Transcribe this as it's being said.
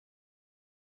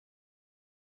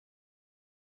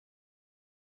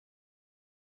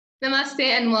Namaste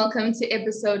and welcome to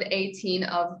episode 18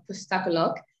 of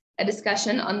Pustakalok, a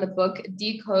discussion on the book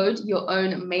Decode Your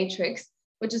Own Matrix,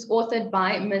 which is authored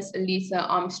by Miss Lisa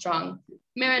Armstrong.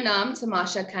 Mera naam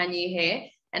Tamasha Kanye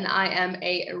hai, and I am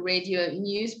a radio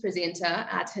news presenter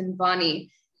at Hinvani.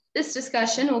 This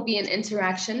discussion will be an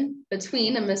interaction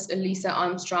between Miss Lisa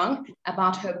Armstrong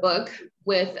about her book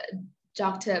with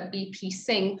Dr. B.P.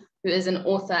 Singh, who is an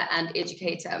author and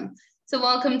educator. So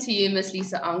welcome to you, Miss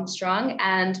Lisa Armstrong,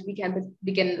 and we can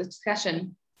begin the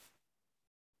discussion.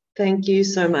 Thank you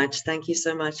so much. Thank you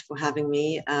so much for having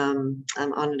me. I'm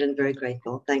honored and very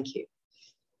grateful. Thank you.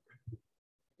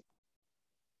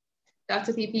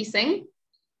 Dr. P.P. Singh.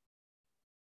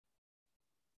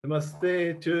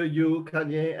 Namaste to you,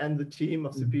 Kanye, and the team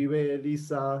of Sipiwe,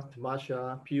 Lisa,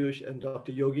 Tamasha, Piyush, and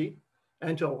Dr. Yogi,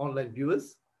 and to our online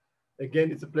viewers.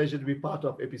 Again, it's a pleasure to be part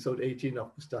of episode 18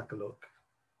 of Pustakalok.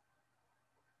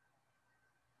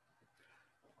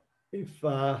 If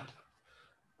I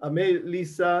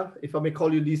may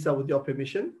call you Lisa with your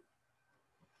permission,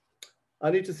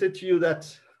 I need to say to you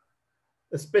that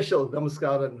a special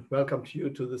namaskar and welcome to you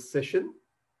to this session.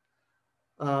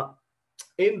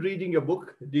 In reading your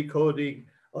book, Decode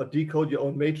Your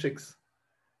Own Matrix,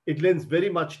 it lends very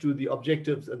much to the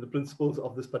objectives and the principles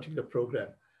of this particular program.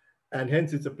 And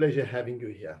hence, it's a pleasure having you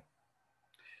here.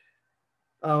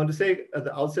 I want to say at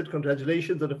the outset,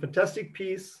 congratulations on a fantastic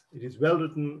piece. It is well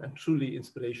written and truly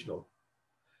inspirational.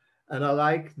 And I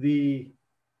like the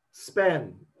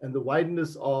span and the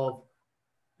wideness of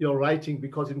your writing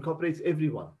because it incorporates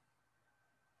everyone.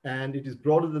 And it is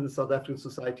broader than the South African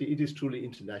society. It is truly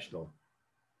international.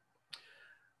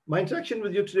 My interaction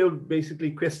with you today will be basically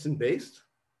question-based,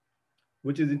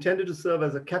 which is intended to serve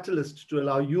as a catalyst to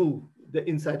allow you, the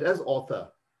insight as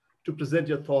author, to present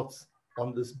your thoughts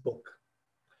on this book.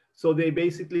 So they're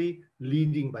basically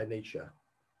leading by nature.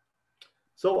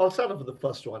 So I'll start off with the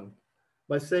first one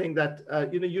by saying that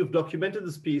you've documented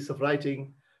this piece of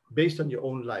writing based on your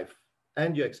own life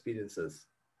and your experiences.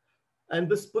 And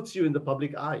this puts you in the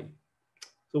public eye.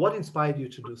 So what inspired you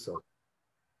to do so?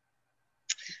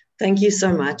 Thank you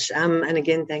so much. And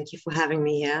again, thank you for having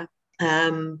me here.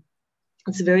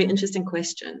 It's a very interesting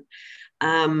question.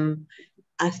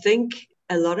 I think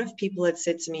a lot of people had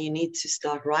said to me, you need to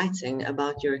start writing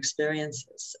about your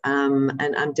experiences. And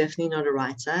I'm definitely not a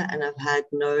writer, and I've had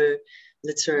no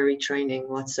literary training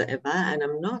whatsoever. And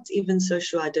I'm not even so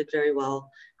sure I did very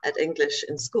well at English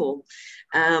in school.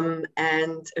 And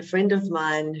a friend of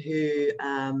mine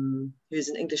who's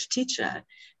an English teacher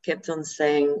kept on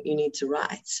saying, you need to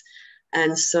write.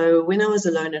 And so when I was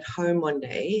alone at home one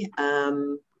day,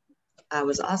 I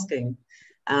was asking,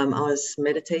 I was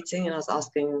meditating and I was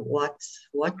asking, what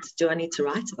do I need to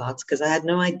write about? Because I had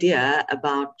no idea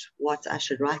about what I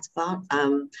should write about,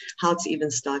 how to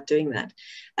even start doing that.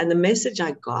 And the message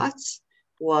I got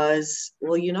was,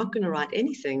 well, you're not going to write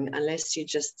anything unless you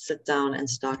just sit down and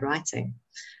start writing.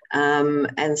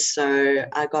 And so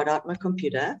I got out my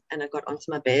computer and I got onto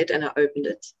my bed and I opened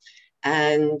it.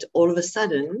 And all of a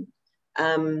sudden,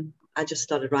 I just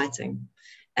started writing.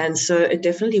 And so it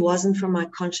definitely wasn't from my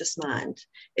conscious mind.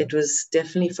 It was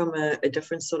definitely from a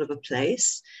different sort of a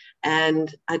place.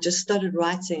 And I just started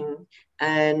writing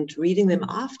and reading them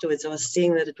afterwards. I was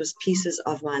seeing that it was pieces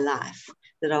of my life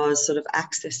that I was sort of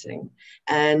accessing.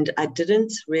 And I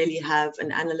didn't really have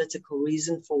an analytical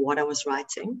reason for what I was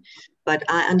writing, but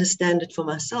I understand it for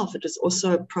myself. It was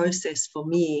also a process for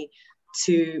me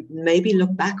to maybe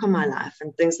look back on my life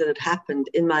and things that had happened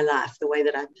in my life, the way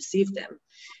that I perceived them,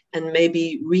 and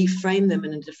maybe reframe them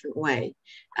in a different way,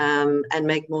 and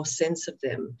make more sense of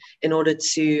them in order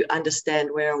to understand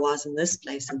where I was in this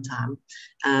place and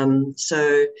time.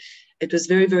 So it was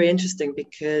very, very interesting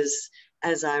because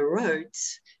as I wrote,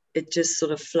 it just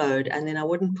sort of flowed, and then I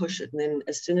wouldn't push it. And then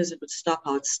as soon as it would stop,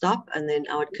 I would stop, and then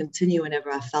I would continue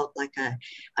whenever I felt like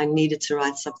I needed to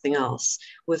write something else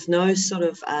with no sort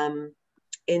of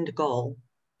end goal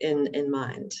in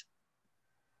mind.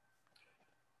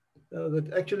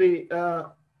 That actually,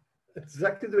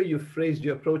 exactly the way you phrased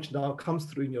your approach now comes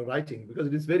through in your writing, because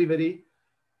it is very, very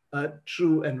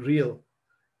true and real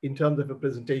in terms of a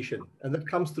presentation. And that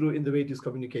comes through in the way it is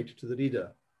communicated to the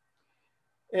reader.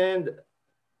 And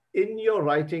in your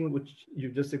writing, which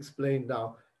you've just explained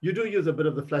now, you do use a bit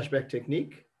of the flashback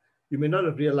technique. You may not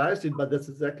have realized it, but that's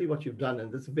exactly what you've done.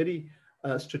 And that's a very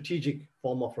strategic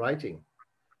form of writing.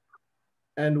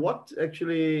 And what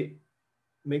actually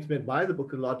makes me admire the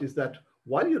book a lot is that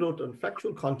while you wrote on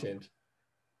factual content,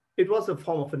 it was a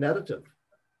form of a narrative.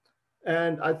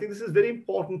 And I think this is very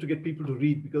important to get people to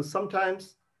read, because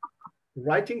sometimes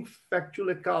writing factual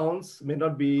accounts may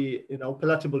not be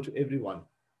palatable to everyone.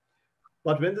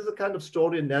 But when there's a kind of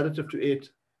story and narrative to it,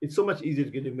 it's so much easier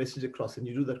to get your message across, and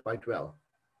you do that quite well.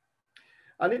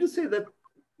 I need to say that,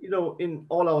 in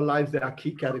all our lives, there are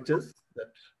key characters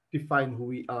that define who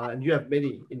we are, and you have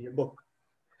many in your book.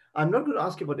 I'm not going to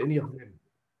ask you about any of them,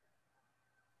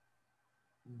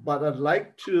 but I'd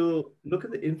like to look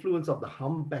at the influence of the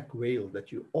humpback whale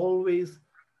that you always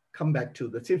come back to.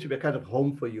 That seems to be a kind of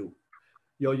home for you.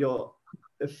 Your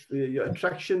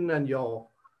attraction and your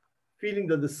feeling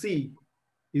that the sea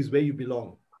is where you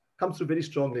belong comes through very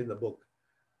strongly in the book.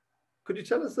 Could you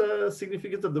tell us the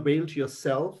significance of the whale to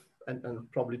yourself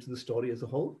and probably to the story as a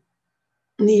whole?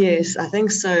 Yes, I think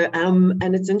so.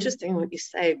 And it's interesting what you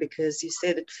say, because you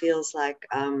said it feels like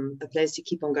a place you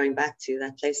keep on going back to,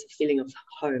 that place of feeling of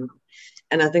home.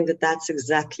 And I think that that's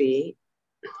exactly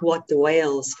what the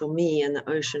whales for me and the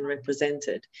ocean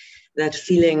represented, that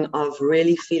feeling of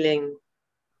really feeling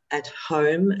at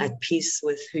home, at peace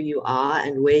with who you are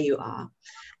and where you are.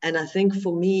 And I think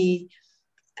for me,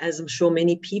 as I'm sure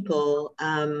many people,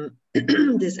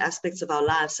 there's aspects of our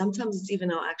lives, sometimes it's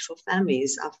even our actual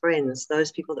families, our friends,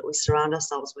 those people that we surround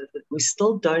ourselves with, we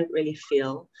still don't really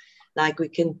feel like we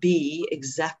can be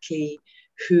exactly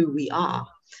who we are.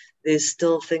 There's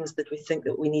still things that we think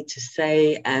that we need to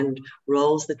say, and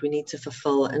roles that we need to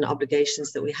fulfill, and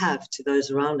obligations that we have to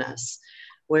those around us.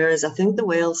 Whereas I think the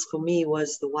whales for me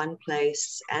was the one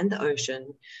place, and the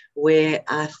ocean, where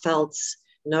I felt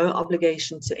no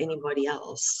obligation to anybody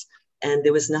else, and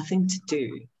there was nothing to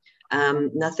do.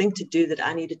 Nothing to do that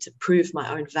I needed to prove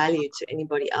my own value to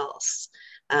anybody else,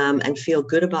 and feel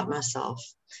good about myself.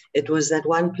 It was that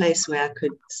one place where I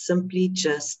could simply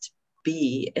just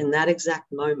be in that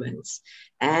exact moment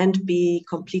and be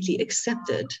completely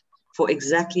accepted for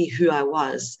exactly who I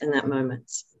was in that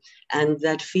moment. And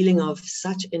that feeling of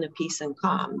such inner peace and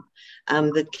calm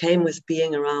that came with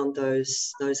being around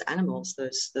those animals,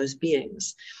 those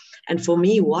beings. And for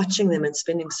me, watching them and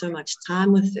spending so much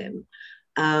time with them,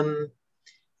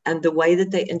 and the way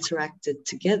that they interacted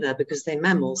together, because they're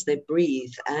mammals, they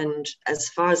breathe. And as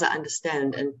far as I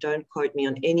understand, and don't quote me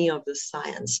on any of the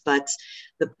science, but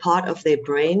the part of their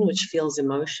brain which feels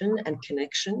emotion and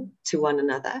connection to one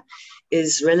another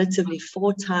is relatively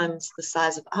 4 times the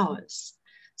size of ours.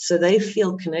 So they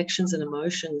feel connections and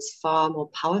emotions far more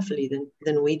powerfully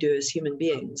than we do as human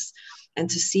beings. And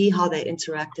to see how they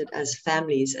interacted as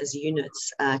families, as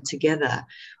units together,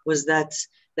 was that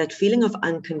feeling of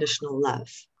unconditional love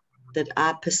that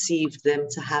I perceived them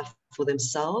to have for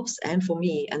themselves and for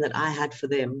me, and that I had for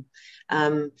them,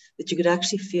 that you could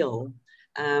actually feel.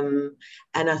 And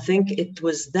I think it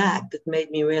was that made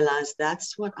me realize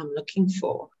that's what I'm looking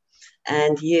for.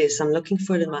 And yes, I'm looking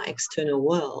for it in my external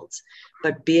world,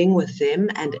 but being with them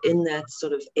and in that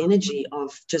sort of energy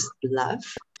of just love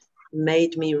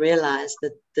made me realize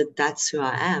that that's who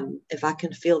I am. If I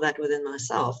can feel that within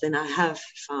myself, then I have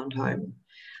found home.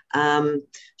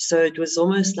 So it was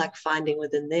almost like finding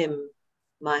within them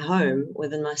my home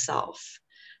within myself.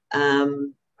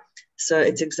 So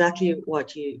it's exactly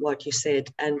what you said,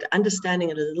 and understanding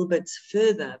it a little bit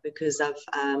further, because I've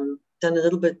done a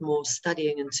little bit more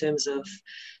studying in terms of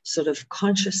sort of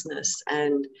consciousness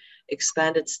and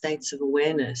expanded states of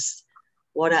awareness.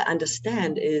 What I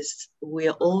understand is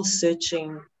we're all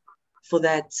searching for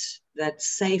that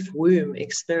safe womb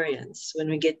experience. When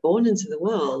we get born into the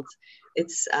world,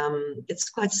 it's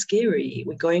quite scary.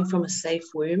 We're going from a safe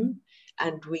womb,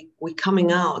 and we're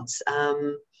coming out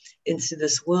into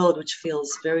this world which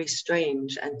feels very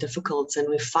strange and difficult, and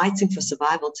we're fighting for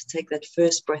survival to take that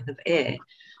first breath of air.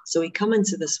 So we come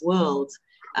into this world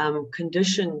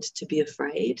conditioned to be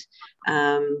afraid,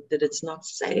 that it's not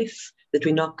safe, that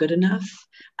we're not good enough,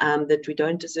 that we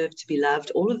don't deserve to be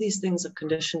loved. All of these things are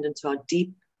conditioned into our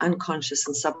deep unconscious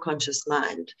and subconscious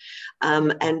mind.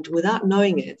 And without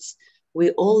knowing it,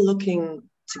 we're all looking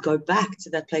to go back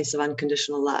to that place of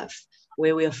unconditional love,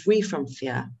 where we are free from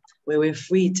fear, where we're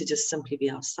free to just simply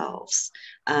be ourselves.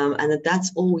 And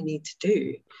that's all we need to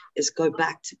do, is go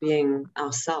back to being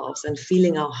ourselves and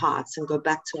feeling our hearts, and go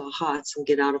back to our hearts and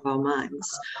get out of our minds.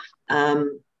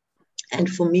 And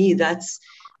for me,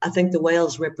 I think the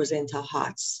whales represent our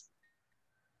hearts.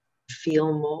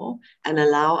 Feel more and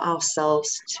allow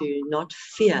ourselves to not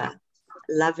fear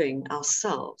loving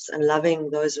ourselves and loving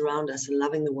those around us and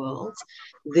loving the world.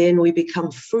 Then we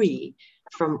become free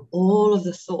from all of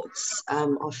the thoughts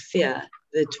of fear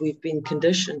that we've been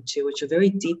conditioned to, which are very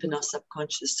deep in our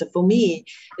subconscious. So for me,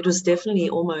 it was definitely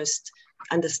almost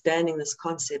understanding this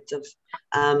concept of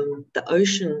the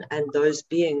ocean and those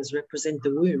beings represent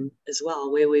the womb as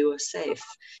well, where we were safe,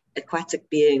 aquatic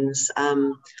beings,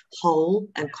 whole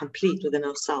and complete within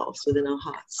ourselves, within our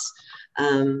hearts.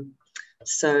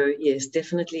 So yes,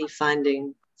 definitely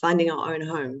finding our own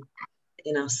home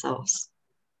in ourselves.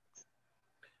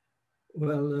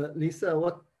 Well, Lisa,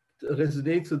 what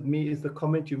resonates with me is the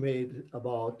comment you made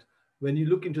about when you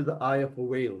look into the eye of a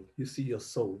whale, you see your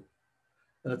soul.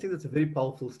 And I think that's a very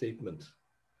powerful statement.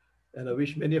 And I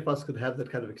wish many of us could have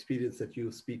that kind of experience that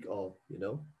you speak of, you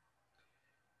know.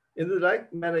 In the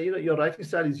right manner, you know, your writing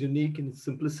style is unique in its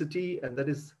simplicity, and that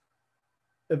is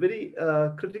a very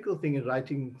critical thing in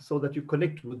writing so that you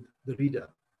connect with the reader.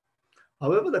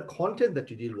 However, the content that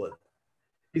you deal with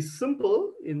is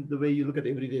simple in the way you look at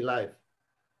everyday life,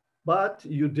 but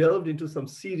you delved into some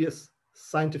serious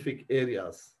scientific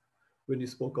areas. When you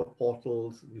spoke of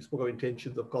portals, you spoke of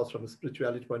intentions, of course, from a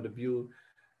spirituality point of view,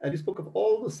 and you spoke of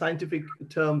all the scientific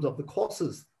terms of the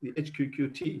courses, the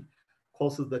HQQT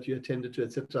courses that you attended to,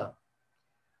 etc.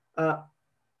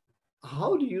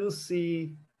 How do you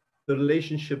see the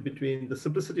relationship between the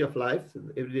simplicity of life,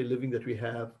 the everyday living that we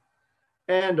have,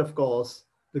 and of course,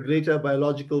 the greater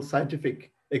biological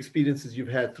scientific experiences you've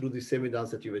had through these seminars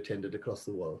that you've attended across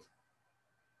the world?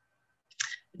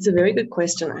 It's a very good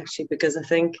question, actually, because I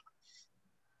think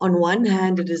on one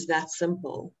hand, it is that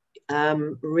simple.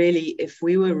 Really, if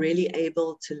we were really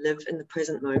able to live in the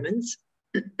present moment,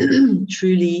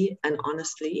 truly and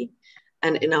honestly,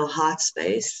 and in our heart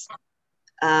space,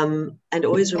 and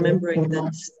always remembering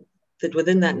that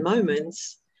within that moment,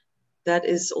 that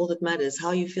is all that matters.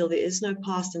 How you feel. There is no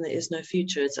past and there is no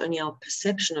future. It's only our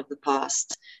perception of the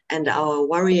past and our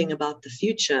worrying about the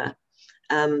future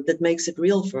that makes it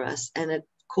real for us. And of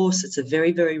course, it's a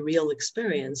very, very real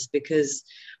experience because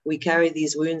we carry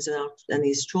these wounds and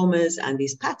these traumas and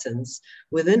these patterns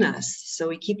within us. So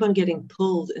we keep on getting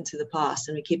pulled into the past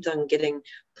and we keep on getting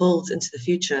pulled into the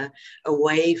future,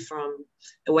 away from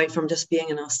just being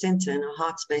in our center, in our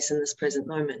heart space in this present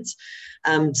moment.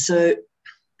 So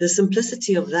the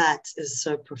simplicity of that is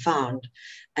so profound.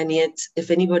 And yet, if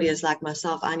anybody is like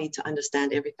myself, I need to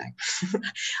understand everything.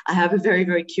 I have a very,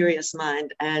 very curious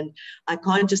mind, and I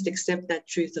can't just accept that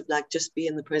truth of like, just be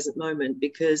in the present moment,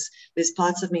 because there's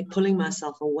parts of me pulling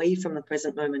myself away from the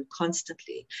present moment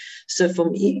constantly. So for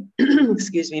me,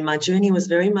 excuse me, my journey was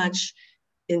very much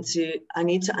into, I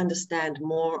need to understand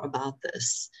more about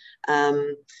this.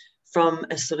 From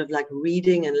a sort of like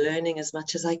reading and learning as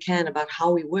much as I can about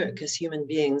how we work as human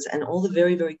beings and all the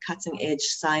very, very cutting edge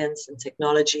science and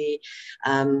technology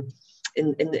in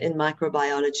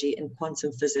microbiology and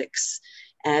quantum physics,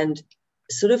 and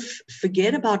sort of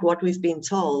forget about what we've been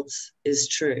told is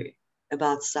true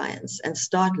about science and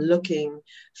start looking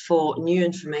for new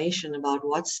information about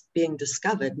what's being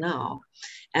discovered now.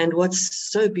 And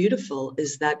what's so beautiful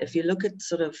is that if you look at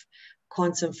sort of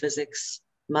quantum physics,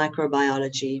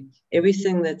 microbiology,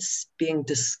 everything that's being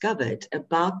discovered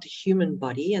about the human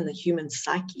body and the human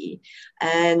psyche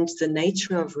and the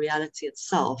nature of reality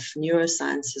itself,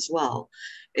 neuroscience as well,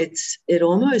 it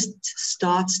almost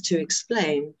starts to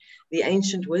explain the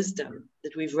ancient wisdom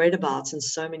that we've read about in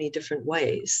so many different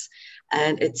ways.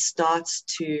 And it starts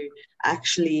to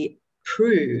actually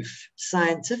prove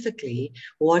scientifically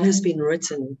what has been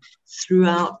written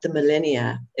throughout the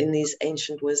millennia in these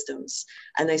ancient wisdoms,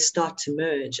 and they start to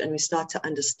merge, and we start to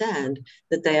understand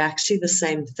that they're actually the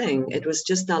same thing. It was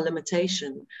just our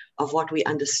limitation of what we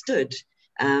understood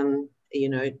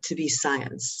to be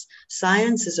science.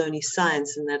 Science is only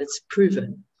science in that it's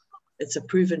proven. It's a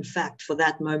proven fact for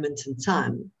that moment in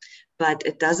time, but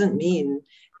it doesn't mean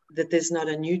that there's not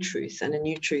a new truth and a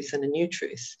new truth and a new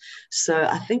truth. So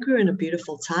I think we're in a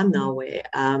beautiful time now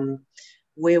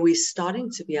where we're starting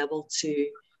to be able to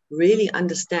really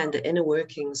understand the inner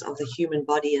workings of the human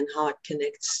body and how it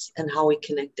connects and how we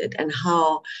connect it, and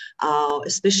how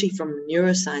especially from a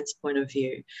neuroscience point of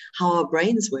view, how our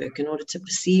brains work in order to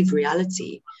perceive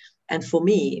reality. And for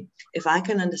me, if I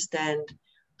can understand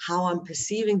how I'm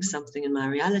perceiving something in my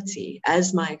reality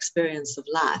as my experience of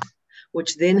life,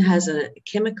 which then has a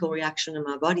chemical reaction in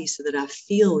my body so that I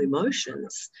feel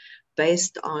emotions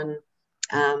based on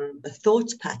a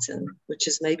thought pattern, which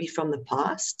is maybe from the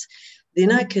past, then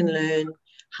I can learn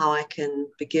how I can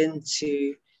begin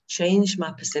to change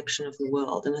my perception of the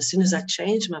world. And as soon as I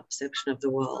change my perception of the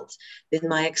world, then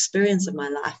my experience of my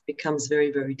life becomes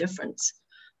very, very different.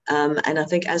 And I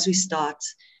think as we start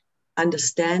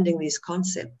understanding these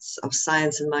concepts of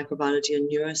science and microbiology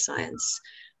and neuroscience,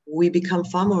 we become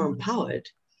far more empowered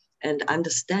and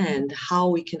understand how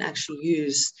we can actually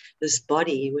use this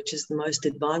body, which is the most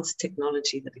advanced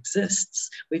technology that exists.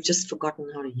 We've just forgotten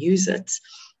how to use it.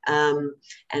 And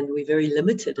we're very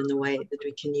limited in the way that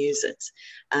we can use it.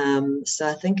 So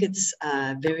I think it's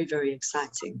a very, very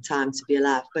exciting time to be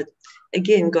alive. But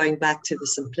again, going back to the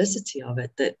simplicity of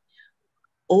it, that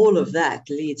all of that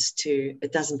leads to,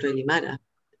 it doesn't really matter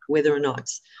whether or not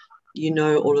you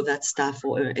know all of that stuff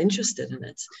or are interested in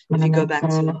it. If you go back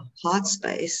to heart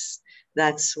space,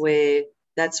 that's where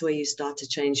you start to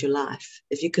change your life.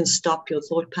 If you can stop your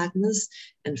thought patterns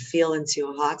and feel into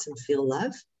your heart and feel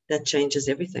love, that changes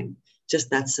everything. Just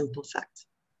that simple fact.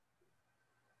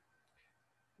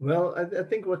 Well, I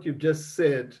think what you've just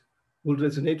said will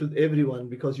resonate with everyone,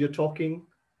 because you're talking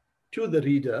to the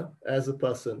reader as a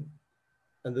person,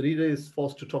 and the reader is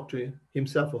forced to talk to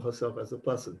himself or herself as a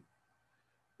person.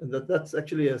 And that's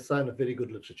actually a sign of very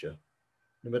good literature.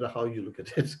 No matter how you look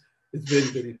at it, it's very,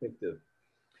 very effective.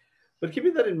 But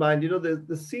keeping that in mind,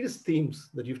 the serious themes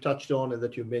that you've touched on and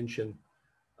that you mentioned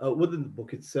within the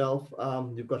book itself,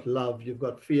 you've got love, you've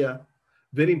got fear.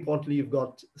 Very importantly, you've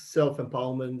got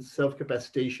self-empowerment,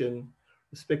 self-capacitation,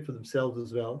 respect for themselves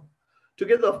as well.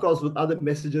 Together, of course, with other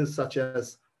messages such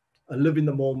as live in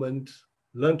the moment,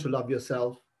 learn to love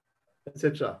yourself,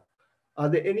 etc. Are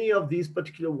there any of these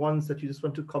particular ones that you just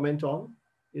want to comment on,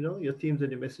 your themes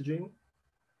and your messaging?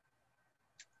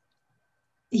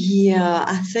 Yeah,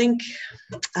 I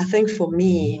think for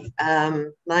me,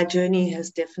 my journey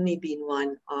has definitely been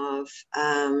one of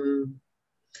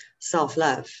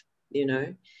self-love,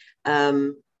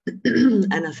 and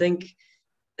I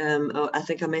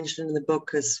think I mentioned in the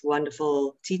book this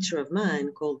wonderful teacher of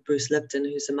mine called Bruce Lipton,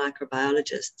 who's a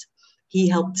microbiologist. He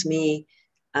helped me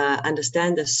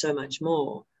understand this so much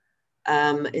more,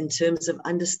 in terms of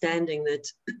understanding that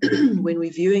when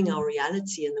we're viewing our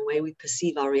reality and the way we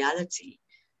perceive our reality,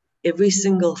 every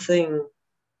single thing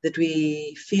that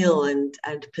we feel and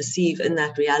perceive in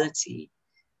that reality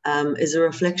is a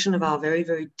reflection of our very,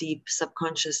 very deep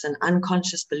subconscious and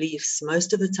unconscious beliefs,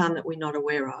 most of the time that we're not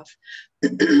aware of.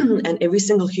 And every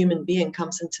single human being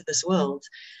comes into this world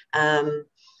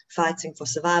fighting for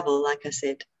survival, like I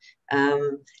said.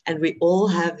 And we all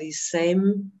have these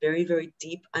same very, very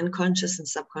deep unconscious and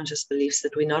subconscious beliefs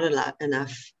that we're not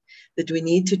enough, that we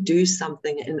need to do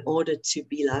something in order to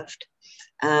be loved,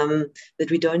 that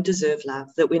we don't deserve love,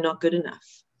 that we're not good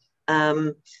enough.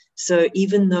 So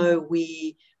even though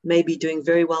we may be doing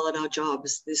very well at our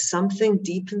jobs, there's something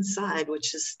deep inside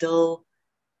which is still,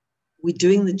 we're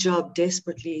doing the job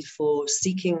desperately for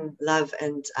seeking love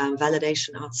and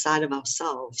validation outside of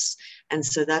ourselves. And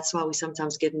so that's why we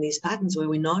sometimes get in these patterns where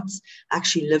we're not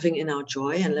actually living in our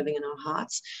joy and living in our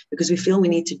hearts, because we feel we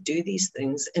need to do these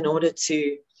things in order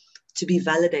to be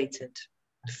validated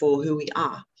for who we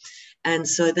are. And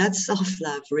so that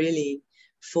self-love really,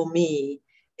 for me,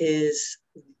 is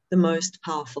the most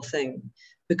powerful thing.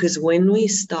 Because when we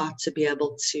start to be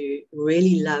able to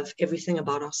really love everything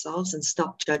about ourselves and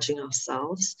stop judging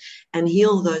ourselves and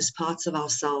heal those parts of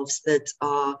ourselves that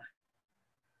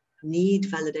need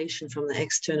validation from the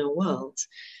external world,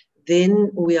 then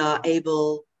we are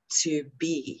able to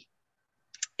be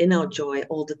in our joy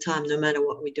all the time, no matter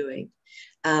what we're doing.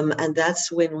 And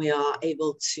that's when we are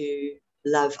able to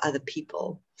love other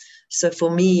people. So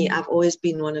for me, I've always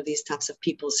been one of these types of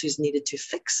people who's needed to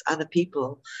fix other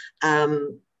people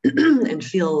and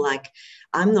feel like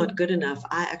I'm not good enough.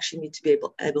 I actually need to be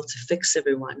able to fix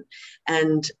everyone.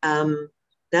 And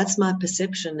that's my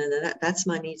perception, and that's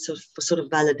my need for sort of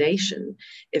validation.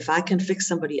 If I can fix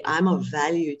somebody, I'm of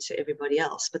value to everybody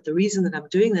else. But the reason that I'm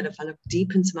doing that, if I look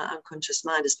deep into my unconscious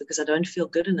mind, is because I don't feel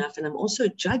good enough. And I'm also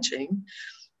judging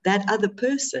that other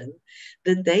person,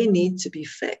 that they need to be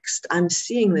fixed. I'm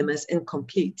seeing them as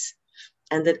incomplete,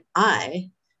 and that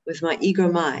I, with my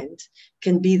ego mind,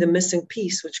 can be the missing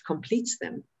piece which completes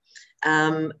them.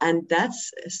 And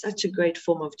that's such a great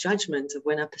form of judgment of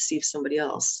when I perceive somebody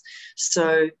else.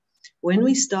 So when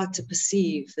we start to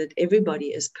perceive that everybody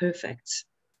is perfect,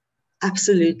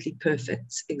 absolutely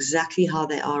perfect, exactly how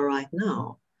they are right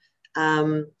now,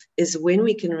 is when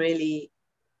we can really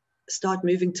start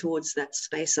moving towards that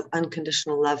space of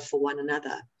unconditional love for one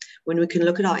another. When we can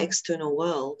look at our external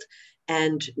world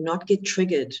and not get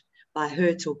triggered by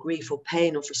hurt or grief or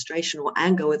pain or frustration or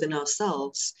anger within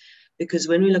ourselves. Because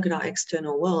when we look at our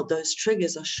external world, those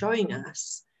triggers are showing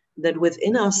us that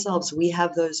within ourselves, we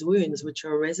have those wounds which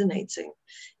are resonating.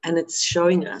 And it's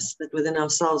showing us that within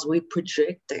ourselves, we're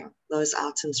projecting those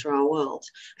out into our world.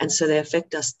 And so they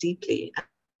affect us deeply.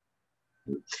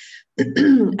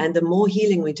 And the more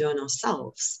healing we do on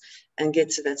ourselves and get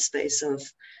to that space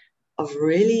of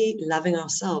really loving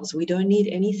ourselves, we don't need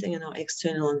anything in our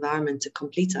external environment to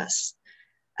complete us.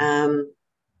 And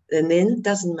then it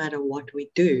doesn't matter what we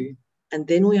do. And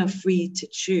then we are free to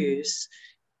choose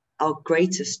our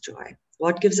greatest joy.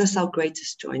 What gives us our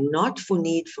greatest joy? Not for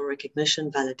need for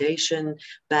recognition, validation,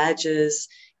 badges,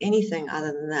 anything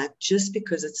other than that, just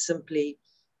because it's simply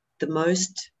the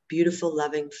most beautiful,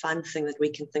 loving, fun thing that we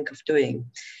can think of doing.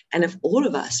 And if all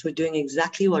of us were doing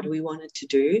exactly what we wanted to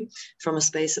do from a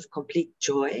space of complete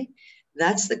joy,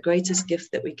 that's the greatest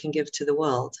gift that we can give to the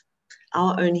world.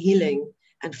 Our own healing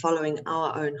and following our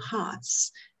own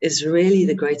hearts is really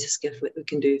the greatest gift that we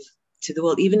can do to the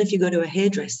world. Even if you go to a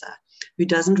hairdresser who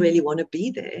doesn't really want to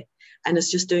be there and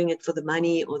is just doing it for the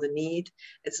money or the need,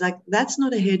 it's like, that's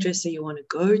not a hairdresser you want to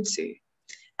go to.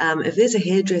 If there's a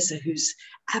hairdresser who's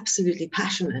absolutely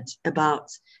passionate about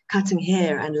cutting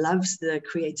hair and loves the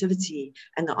creativity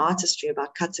and the artistry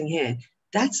about cutting hair,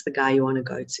 that's the guy you want to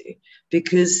go to,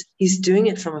 because he's doing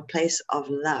it from a place of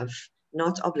love,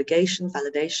 not obligation,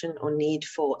 validation, or need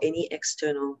for any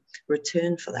external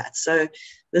return for that. So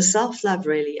the self-love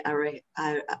really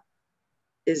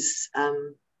is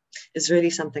really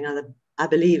something I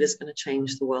believe is going to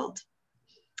change the world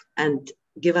and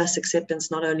give us acceptance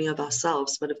not only of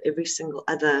ourselves, but of every single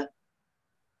other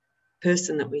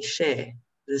person that we share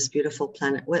this beautiful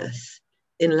planet with.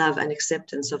 In love and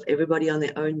acceptance of everybody on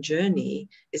their own journey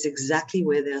is exactly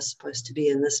where they're supposed to be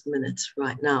in this minute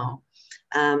right now.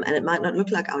 And it might not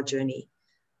look like our journey,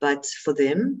 but for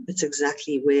them, it's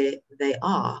exactly where they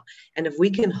are. And if we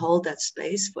can hold that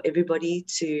space for everybody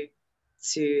to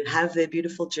have their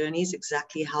beautiful journeys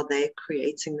exactly how they're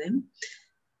creating them,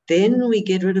 then we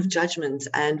get rid of judgment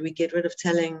and we get rid of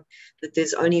telling that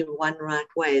there's only one right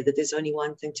way, that there's only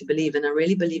one thing to believe. And I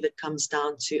really believe it comes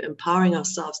down to empowering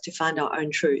ourselves to find our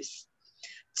own truth,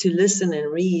 to listen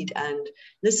and read and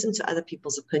listen to other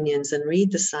people's opinions and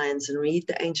read the science and read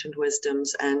the ancient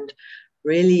wisdoms and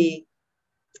really,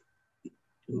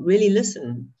 really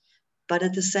listen. But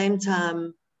at the same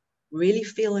time, really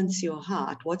feel into your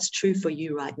heart what's true for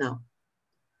you right now.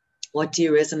 What do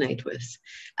you resonate with?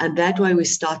 And that way we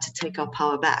start to take our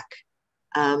power back.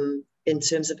 In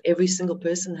terms of every single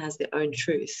person has their own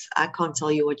truth. I can't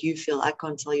tell you what you feel. I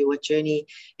can't tell you what journey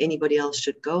anybody else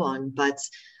should go on. But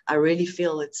I really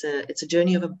feel it's a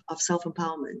journey of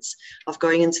self-empowerment, of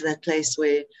going into that place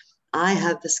where I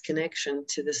have this connection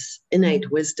to this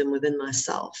innate wisdom within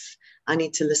myself. I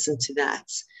need to listen to that.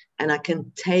 And I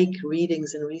can take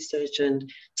readings and research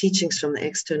and teachings from the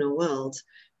external world,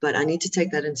 but I need to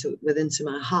take that into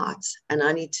my heart, and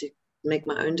I need to make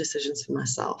my own decisions for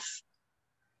myself.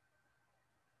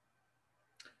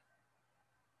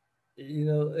 You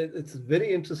know, it's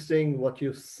very interesting what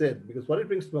you've said, because what it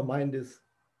brings to my mind is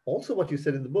also what you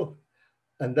said in the book,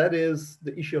 and that is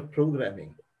the issue of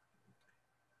programming.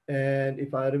 And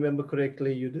if I remember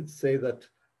correctly, you did say that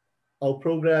our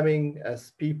programming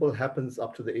as people happens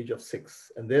up to the age of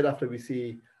 6, and thereafter we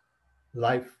see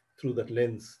life through that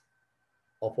lens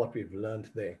of what we've learned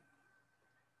there.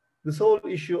 This whole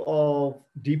issue of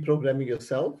deprogramming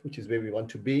yourself, which is where we want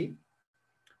to be,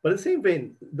 but in the same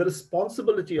vein, the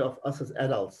responsibility of us as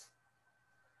adults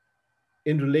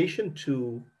in relation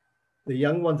to the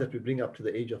young ones that we bring up to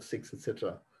the age of 6,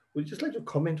 etc. Would you just like to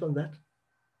comment on that?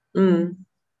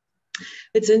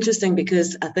 It's interesting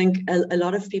because I think a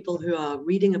lot of people who are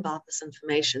reading about this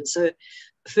information. So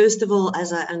first of all,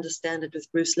 as I understand it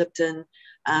with Bruce Lipton,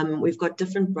 we've got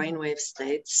different brainwave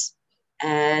states.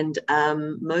 And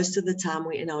most of the time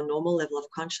we're in our normal level of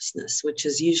consciousness, which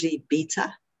is usually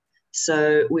beta.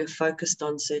 So we're focused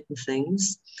on certain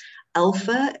things.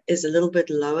 Alpha is a little bit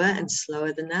lower and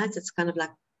slower than that. It's kind of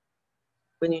like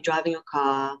when you're driving your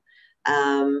car,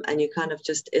 and you're kind of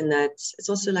just in that. It's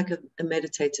also like a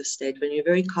meditative state when you're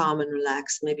very calm and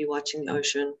relaxed, maybe watching the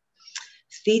ocean.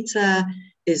 Theta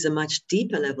is a much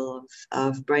deeper level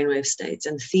of brainwave states,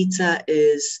 and theta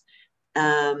is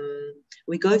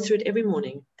we go through it every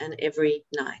morning and every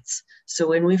night. So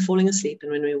when we're falling asleep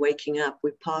and when we're waking up,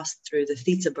 we pass through the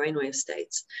theta brainwave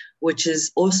states, which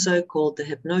is also called the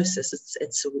hypnosis.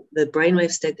 It's the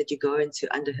brainwave state that you go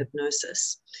into under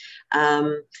hypnosis.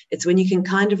 It's when you can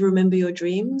kind of remember your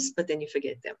dreams, but then you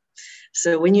forget them.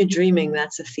 So when you're dreaming,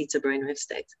 that's a theta brainwave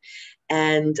state.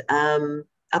 And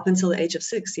up until the age of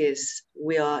 6, yes,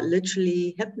 we are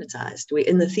literally hypnotized. We're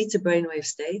in the theta brainwave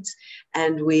states,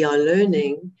 and we are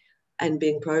learning and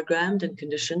being programmed and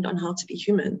conditioned on how to be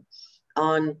human,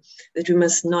 on that we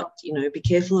must not, be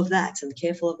careful of that and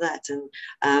careful of that.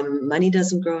 And money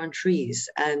doesn't grow on trees,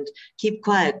 and keep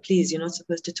quiet, please, you're not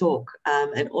supposed to talk.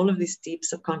 And all of these deep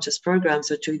subconscious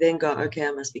programs, which we then go, okay,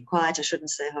 I must be quiet. I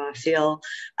shouldn't say how I feel.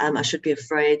 I should be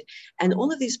afraid. And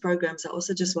all of these programs, I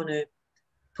also just want to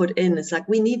put in, it's like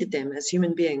we needed them as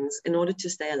human beings in order to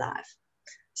stay alive.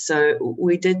 So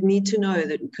we did need to know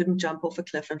that we couldn't jump off a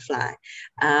cliff and fly.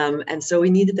 And so we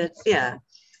needed that fear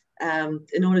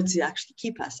in order to actually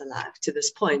keep us alive to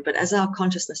this point. But as our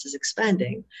consciousness is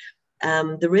expanding,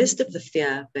 The rest of the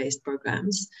fear-based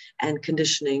programs and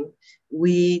conditioning,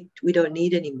 we don't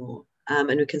need anymore, and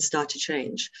we can start to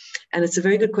change. And it's a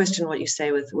very good question what you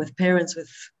say with parents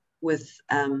with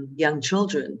young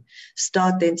children,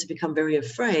 start then to become very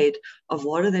afraid of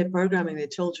what are they programming their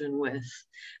children with.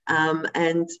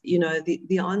 And, you know,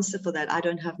 the answer for that, I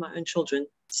don't have my own children,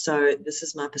 so this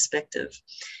is my perspective,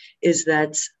 is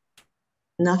that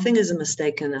nothing is a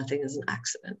mistake and nothing is an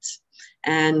accident.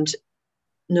 And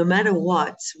no matter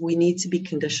what, we need to be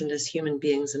conditioned as human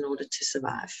beings in order to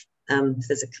survive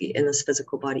physically in this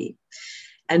physical body.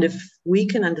 And if we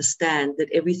can understand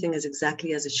that everything is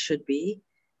exactly as it should be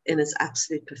in its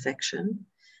absolute perfection,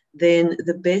 then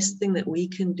the best thing that we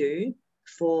can do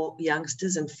for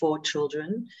youngsters and for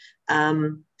children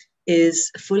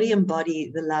is fully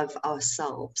embody the love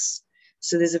ourselves.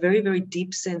 So there's a very, very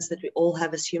deep sense that we all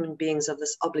have as human beings of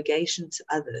this obligation to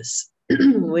others.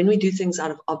 When we do things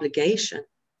out of obligation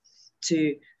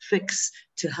to fix,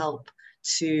 to help,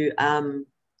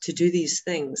 to do these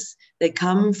things, they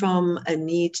come from a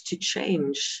need to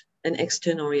change an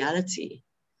external reality.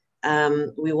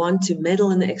 We want to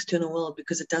meddle in the external world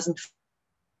because it doesn't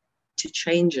to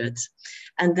change it.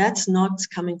 And that's not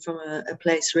coming from a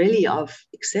place really of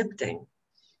accepting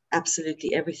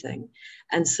absolutely everything.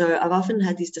 And so I've often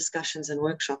had these discussions and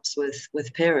workshops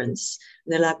with parents.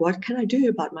 And they're like, what can I do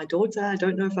about my daughter? I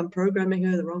don't know if I'm programming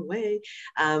her the wrong way.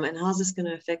 And how's this going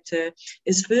to affect her?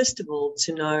 Is first of all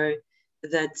to know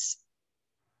that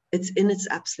it's in its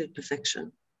absolute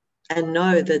perfection, and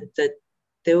know that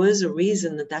there was a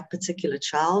reason that particular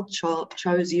child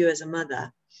chose you as a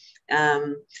mother.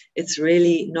 It's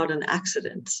really not an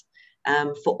accident.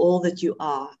 For all that you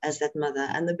are as that mother.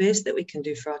 And the best that we can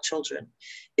do for our children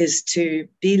is to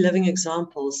be living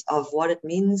examples of what it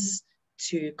means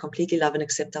to completely love and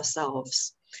accept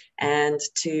ourselves, and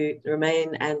to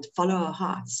remain and follow our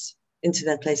hearts into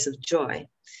that place of joy.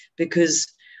 Because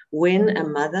when a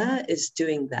mother is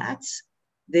doing that,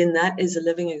 then that is a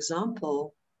living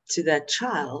example to that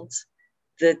child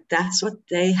that that's what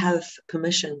they have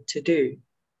permission to do.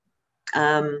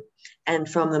 And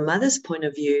from the mother's point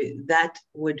of view, that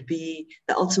would be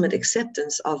the ultimate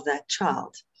acceptance of that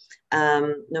child,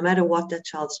 no matter what that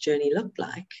child's journey looked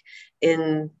like,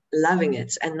 in loving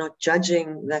it and not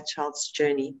judging that child's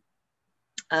journey.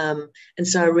 And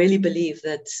so I really believe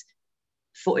that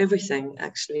for everything,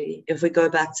 actually, if we go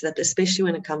back to that, especially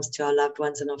when it comes to our loved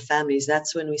ones and our families,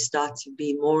 that's when we start to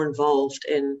be more involved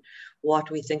in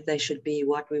what we think they should be,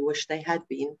 what we wish they had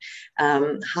been,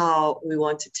 how we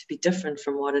want it to be different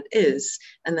from what it is.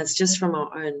 And that's just from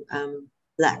our own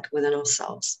lack within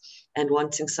ourselves and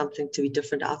wanting something to be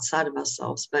different outside of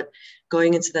ourselves. But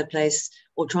going into that place,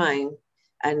 or trying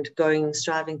and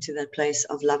striving to that place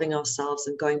of loving ourselves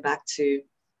and going back to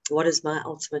what is my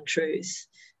ultimate truth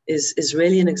is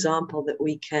really an example that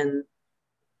we can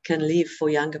leave for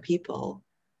younger people,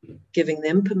 giving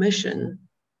them permission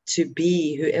to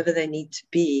be whoever they need to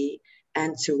be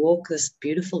and to walk this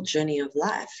beautiful journey of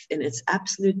life in its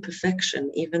absolute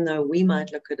perfection, even though we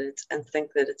might look at it and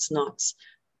think that it's not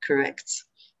correct,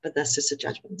 but that's just a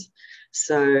judgment.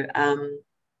 So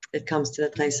it comes to the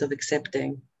place of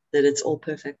accepting that it's all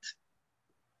perfect.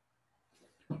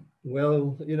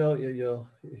 Well, you know, your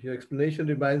explanation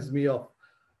reminds me of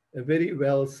a very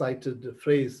well cited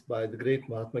phrase by the great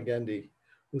Mahatma Gandhi,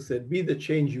 who said, "Be the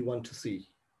change you want to see."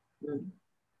 Mm.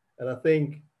 And I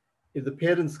think if the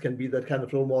parents can be that kind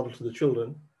of role model to the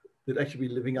children, they'll actually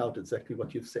be living out exactly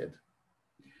what you've said.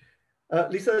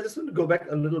 Lisa, I just want to go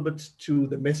back a little bit to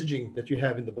the messaging that you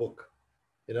have in the book.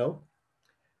 You know,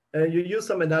 you use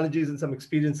some analogies and some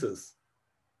experiences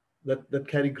that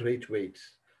carry great weight.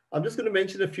 I'm just going to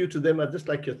mention a few to them. I'd just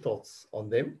like your thoughts on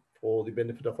them for the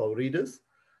benefit of our readers.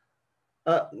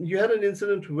 You had an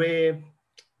incident where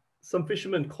some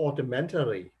fishermen caught a manta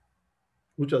ray,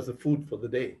 which was the food for the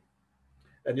day.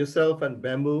 And yourself and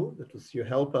Bamboo, that was your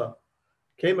helper,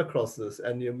 came across this,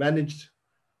 and you managed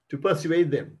to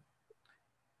persuade them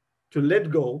to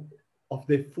let go of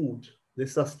their food, their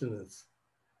sustenance.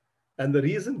 And the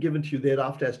reason given to you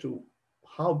thereafter as to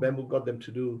how Bamboo got them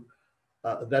to do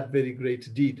that very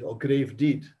great deed or grave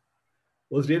deed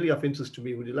was really of interest to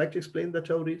me. Would you like to explain that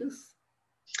to our readers?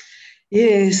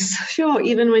 Yes, sure.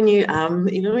 Even when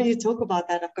you talk about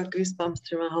that, I've got goosebumps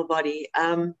through my whole body.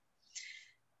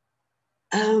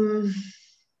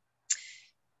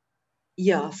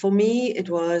 Yeah, for me, it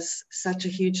was such a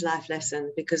huge life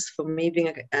lesson, because for me,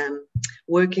 being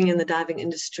working in the diving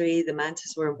industry, the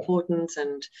mantas were important,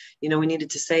 and we needed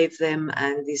to save them.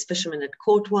 And these fishermen had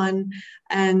caught one,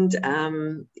 and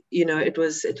it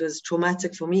was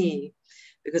traumatic for me.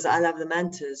 because I love the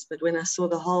mantas. But when I saw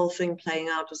the whole thing playing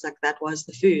out, it was like that was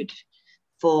the food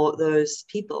for those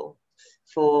people,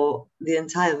 for the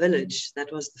entire village.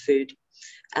 That was the food.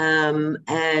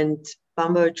 And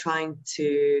Bambo trying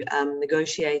to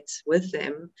negotiate with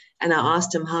them, and I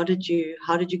asked him, how did you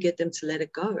get them to let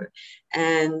it go?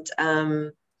 And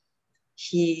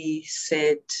he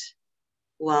said,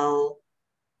 well,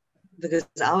 because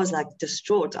I was like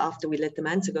distraught after we let the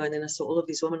manta go, and then I saw all of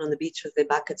these women on the beach with their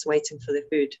buckets waiting for their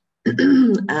food.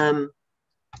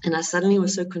 And I suddenly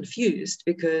was so confused,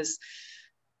 because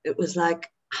it was like,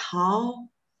 how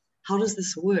does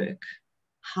this work?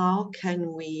 How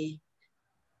can we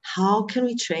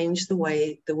change the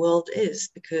way the world is?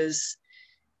 Because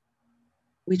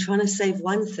we're trying to save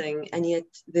one thing, and yet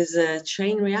there's a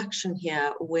chain reaction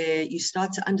here where you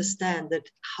start to understand that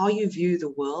how you view the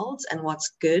world and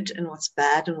what's good and what's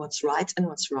bad and what's right and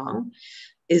what's wrong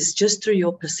is just through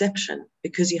your perception,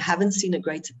 because you haven't seen a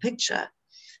greater picture.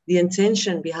 The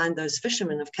intention behind those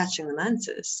fishermen of catching the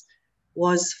mantas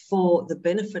was for the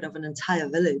benefit of an entire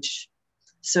village.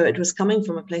 So it was coming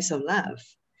from a place of love.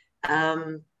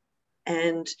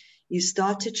 And you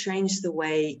start to change the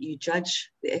way you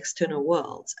judge the external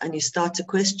world, and you start to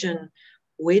question,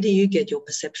 where do you get your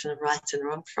perception of right and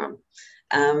wrong from?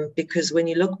 Because when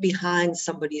you look behind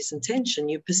somebody's intention,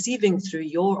 you're perceiving through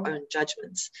your own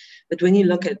judgments. But when you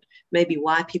look at maybe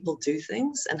why people do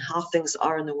things and how things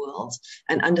are in the world,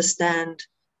 and understand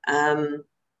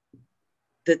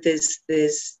that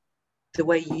there's the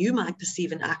way you might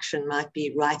perceive an action might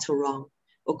be right or wrong,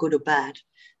 or good or bad.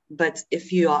 But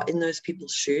if you are in those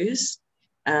people's shoes,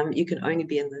 you can only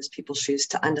be in those people's shoes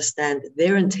to understand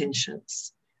their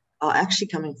intentions are actually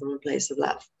coming from a place of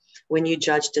love, when you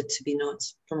judged it to be not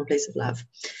from a place of love.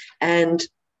 And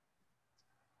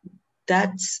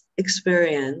that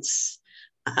experience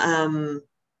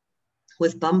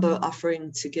with Bambo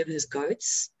offering to give his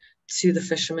goats to the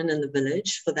fishermen in the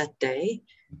village for that day,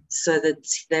 so that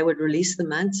they would release the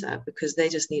manta, because they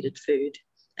just needed food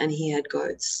and he had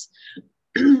goats,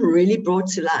 really brought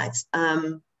to light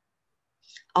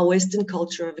our Western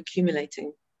culture of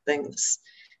accumulating things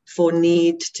for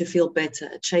need to feel better,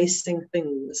 chasing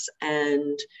things.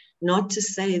 And not to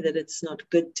say that it's not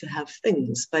good to have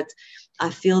things, but I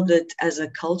feel that as a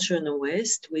culture in the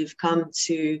West, we've come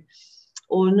to,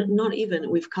 or not even,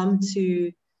 we've come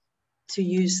to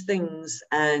use things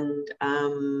and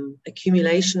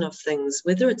accumulation of things,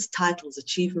 whether it's titles,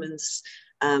 achievements,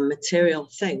 material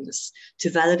things, to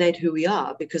validate who we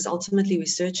are, because ultimately we're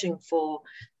searching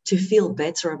to feel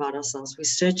better about ourselves. We're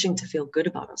searching to feel good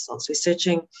about ourselves. We're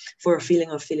searching for a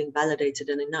feeling of feeling validated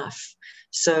and enough.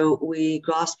 So we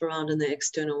grasp around in the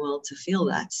external world to feel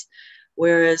that.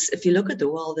 Whereas if you look at the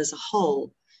world as a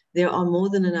whole, there are more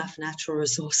than enough natural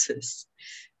resources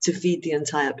to feed the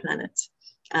entire planet.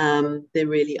 There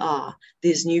really are.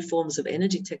 There's new forms of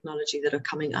energy technology that are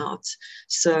coming out.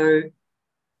 So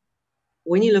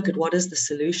when you look at what is the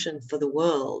solution for the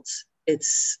world,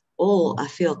 it's all, I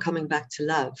feel, coming back to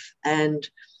love and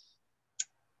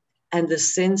the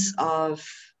sense of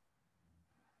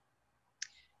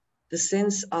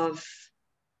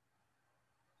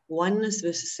oneness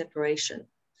versus separation.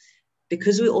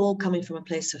 Because we're all coming from a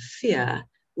place of fear,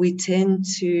 we tend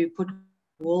to put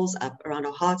walls up around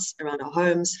our hearts, around our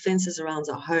homes, fences around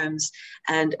our homes,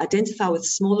 and identify with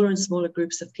smaller and smaller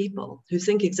groups of people who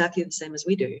think exactly the same as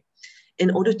we do, in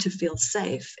order to feel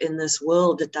safe in this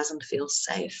world that doesn't feel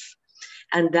safe.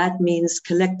 And that means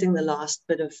collecting the last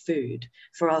bit of food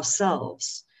for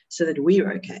ourselves so that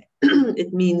we're okay.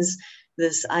 It means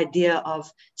this idea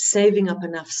of saving up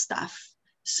enough stuff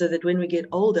so that when we get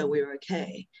older, we're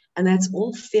okay. And that's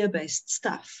all fear-based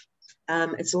stuff.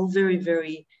 It's all very,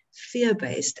 very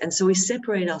fear-based. And so we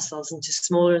separate ourselves into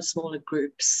smaller and smaller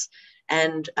groups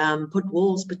and put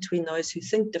walls between those who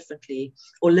think differently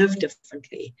or live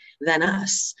differently than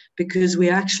us, because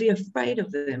we're actually afraid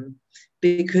of them,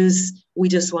 because we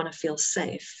just want to feel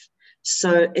safe.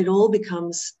 So it all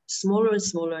becomes smaller and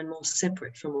smaller and more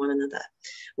separate from one another,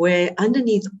 where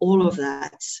underneath all of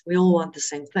that, we all want the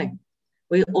same thing.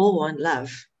 We all want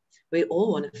love. We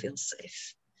all want to feel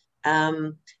safe.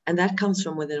 And that comes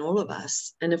from within all of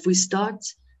us. And if we start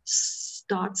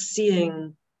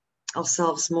seeing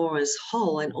ourselves more as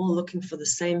whole and all looking for the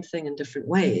same thing in different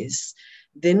ways,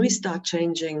 then we start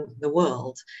changing the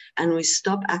world, and we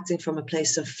stop acting from a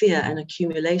place of fear and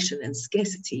accumulation and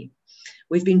scarcity.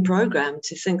 We've been programmed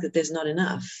to think that there's not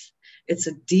enough. It's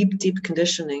a deep, deep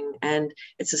conditioning, and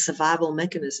it's a survival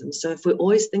mechanism. So if we're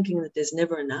always thinking that there's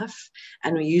never enough,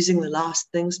 and we're using the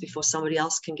last things before somebody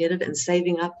else can get it, and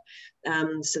saving up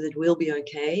so that we'll be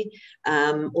okay,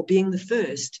 or being the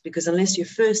first, because unless you're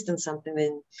first in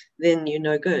something, then you're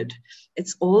no good.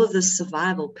 It's all of this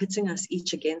survival pitting us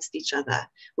each against each other,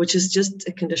 which is just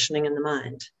a conditioning in the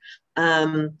mind.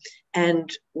 And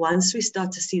once we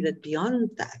start to see that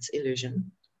beyond that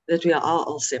illusion, that we are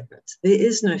all separate, there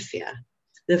is no fear.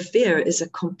 The fear is a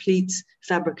complete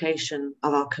fabrication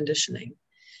of our conditioning.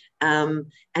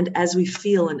 And as we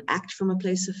feel and act from a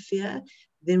place of fear,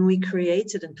 then we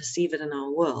create it and perceive it in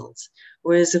our world.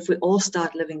 Whereas if we all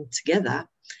start living together,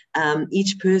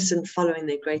 each person following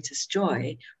their greatest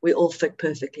joy, we all fit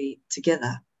perfectly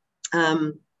together.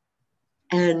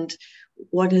 And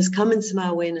what has come into my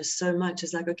awareness so much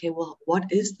is like, okay, well, what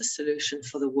is the solution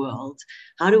for the world?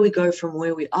 How do we go from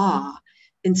where we are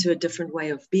into a different way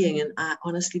of being? And I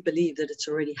honestly believe that it's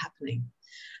already happening.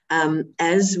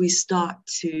 As we start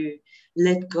to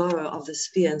let go of this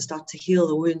fear and start to heal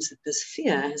the wounds that this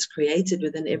fear has created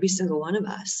within every single one of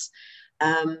us,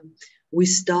 we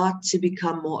start to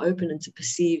become more open and to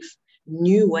perceive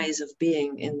new ways of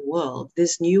being in the world.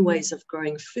 There's new ways of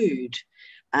growing food.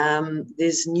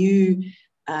 There's new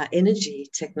energy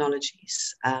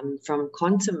technologies from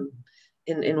quantum.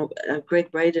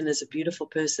 Greg Braden is a beautiful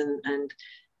person, and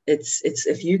it's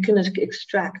if you can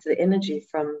extract the energy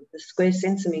from the square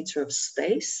centimeter of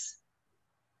space,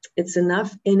 it's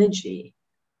enough energy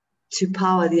to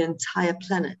power the entire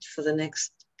planet for the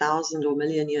next 1,000 or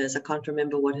million years. I can't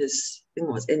remember what his thing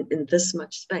was in this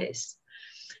much space.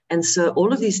 And so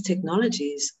all of these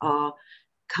technologies are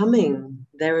coming,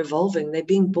 they're evolving, they're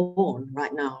being born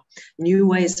right now. New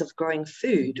ways of growing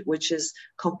food, which is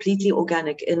completely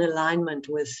organic, in alignment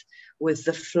with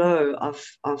the flow of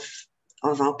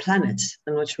our planet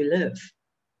in which we live.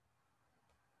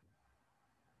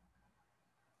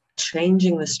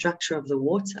 Changing the structure of the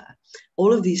water.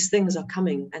 All of these things are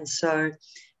coming. And so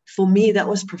for me, that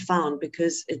was profound,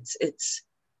 because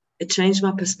it changed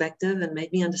my perspective and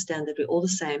made me understand that we're all the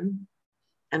same,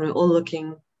 and we're all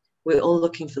looking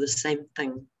for the same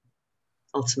thing,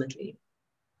 ultimately.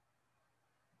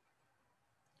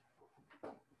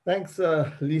 Thanks,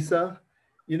 Lisa.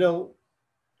 You know,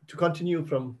 to continue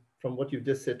from what you've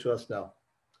just said to us now,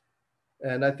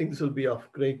 and I think this will be of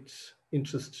great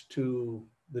interest to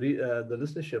the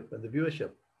listenership and the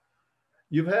viewership.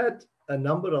 You've had a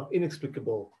number of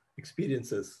inexplicable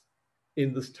experiences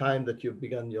in this time that you've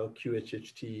begun your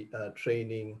QHHT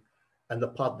training and the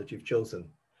path that you've chosen.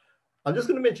 I'm just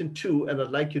going to mention two, and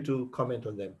I'd like you to comment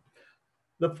on them.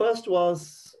 The first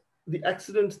was the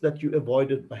accident that you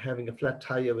avoided by having a flat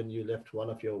tire when you left one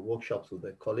of your workshops with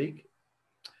a colleague.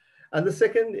 And the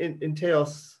second in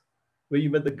Teos, where you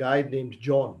met the guide named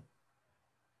John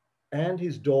and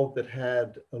his dog that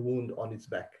had a wound on its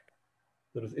back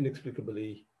that was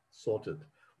inexplicably sorted.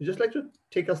 Would you just like to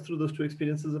take us through those two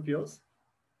experiences of yours?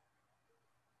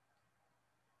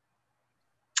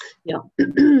 Yeah.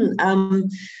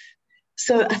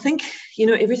 So I think,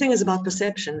 everything is about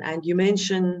perception. And you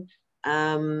mentioned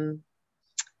driving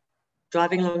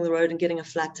along the road and getting a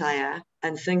flat tire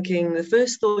and thinking, the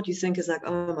first thought you think is like,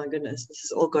 oh my goodness, this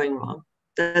is all going wrong.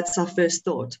 That's our first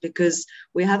thought, because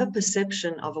we have a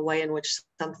perception of a way in which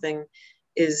something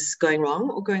is going wrong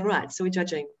or going right. So we're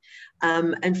judging.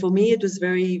 And for me, it was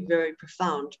very, very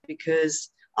profound,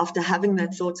 because after having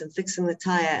that thought and fixing the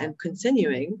tire and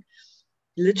continuing,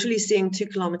 literally seeing 2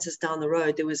 kilometers down the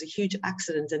road, there was a huge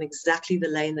accident in exactly the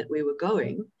lane that we were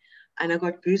going. And I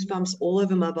got goosebumps all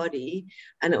over my body.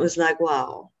 And it was like,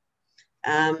 wow,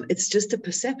 it's just a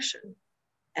perception.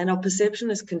 And our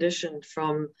perception is conditioned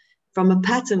from a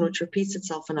pattern which repeats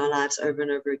itself in our lives over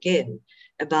and over again,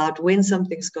 about when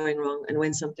something's going wrong and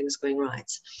when something's going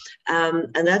right.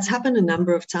 And that's happened a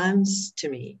number of times to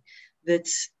me.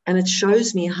 And it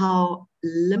shows me how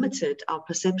limited our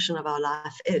perception of our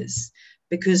life is,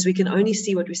 because we can only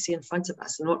see what we see in front of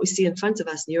us. And what we see in front of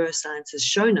us, neuroscience has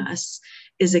shown us,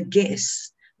 is a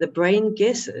guess. The brain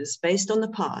guesses based on the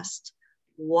past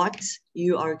what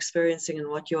you are experiencing and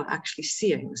what you're actually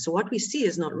seeing. So what we see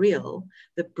is not real.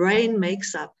 The brain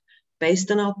makes up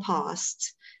based on our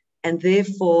past, and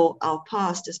therefore our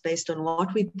past is based on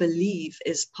what we believe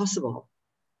is possible.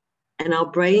 And our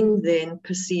brain then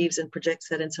perceives and projects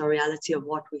that into a reality of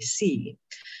what we see.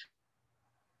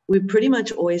 We're pretty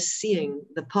much always seeing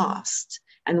the past,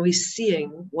 and we're seeing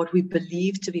what we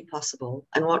believe to be possible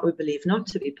and what we believe not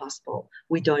to be possible.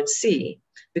 We don't see,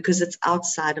 because it's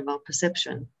outside of our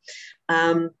perception.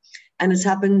 And it's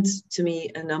happened to me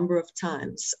a number of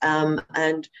times.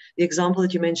 And the example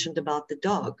that you mentioned about the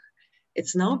dog,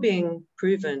 It's now being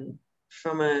proven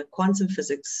from a quantum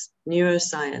physics,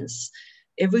 neuroscience,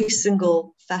 every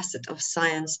single facet of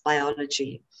science,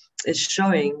 biology is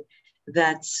showing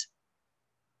that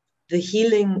the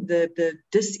healing, the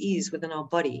dis-ease within our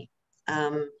body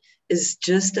is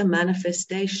just a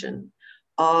manifestation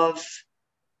of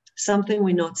something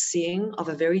we're not seeing, of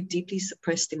a very deeply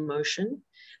suppressed emotion,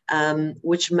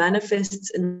 which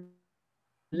manifests in,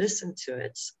 listen to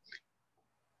it.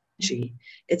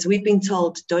 It's, we've been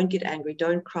told, don't get angry,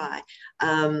 don't cry.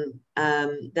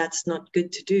 That's not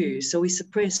good to do. So we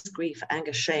suppress grief,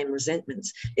 anger, shame, resentment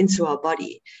into our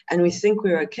body, and we think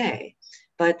we're okay.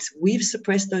 But we've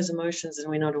suppressed those emotions and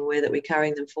we're not aware that we're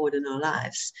carrying them forward in our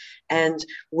lives. And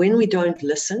when we don't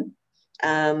listen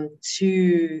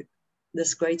to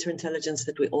this greater intelligence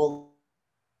that we all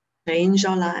change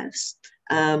our lives,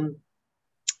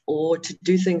 or to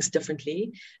do things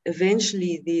differently,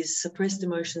 eventually these suppressed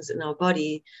emotions in our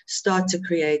body start to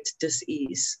create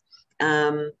dis-ease.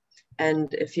 And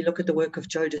if you look at the work of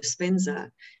Joe Dispenza,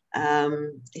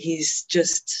 he's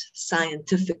just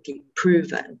scientifically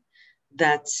proven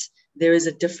that there is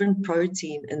a different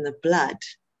protein in the blood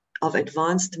of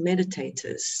advanced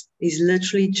meditators. He's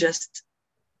literally just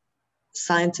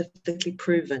scientifically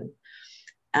proven.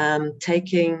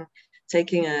 Taking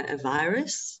a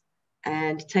virus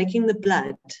and taking the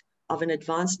blood of an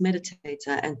advanced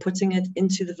meditator and putting it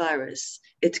into the virus,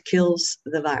 it kills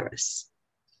the virus.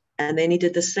 And then he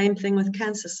did the same thing with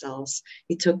cancer cells.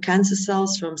 He took cancer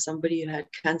cells from somebody who had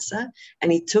cancer,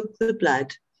 and he took the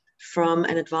blood from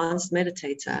an advanced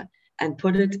meditator and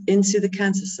put it into the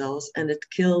cancer cells, and it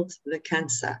killed the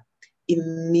cancer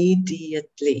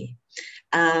immediately.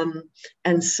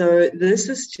 And so this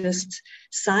is just,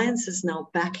 science is now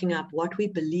backing up what we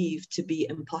believe to be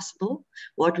impossible,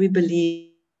 what we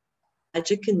believe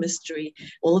magic and mystery,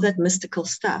 all that mystical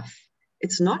stuff.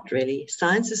 It's not really.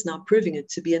 Science is now proving it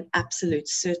to be an absolute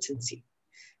certainty,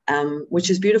 which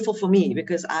is beautiful for me,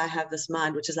 because I have this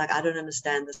mind which is like, I don't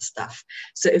understand this stuff.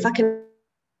 So if I can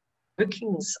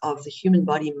workings of the human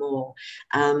body more,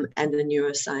 and the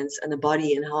neuroscience and the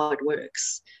body and how it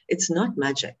works, it's not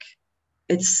magic.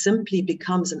 It simply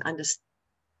becomes an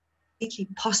understanding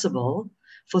possible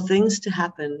for things to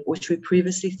happen which we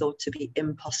previously thought to be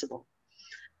impossible.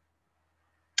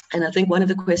 And I think one of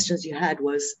the questions you had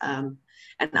was, and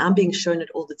I'm being shown it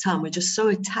all the time, we're just so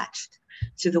attached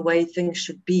to the way things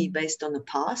should be based on the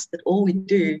past that all we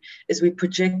do is we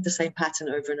project the same pattern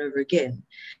over and over again.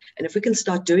 And if we can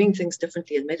start doing things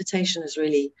differently, and meditation is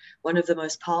really one of the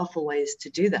most powerful ways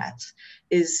to do that,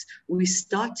 is we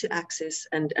start to access,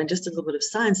 and just a little bit of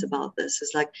science about this,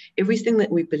 is like everything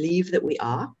that we believe that we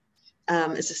are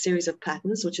is a series of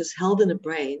patterns which is held in a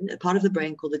brain, a part of the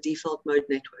brain called the default mode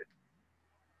network.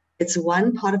 It's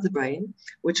one part of the brain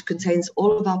which contains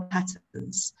all of our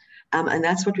patterns. And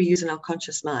that's what we use in our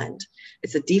conscious mind.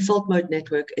 It's a default mode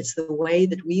network. It's the way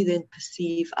that we then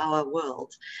perceive our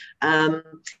world. And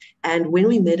when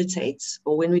we meditate,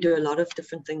 or when we do a lot of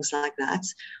different things like that,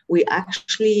 we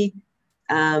actually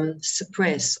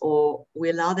suppress, or we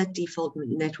allow that default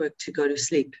network to go to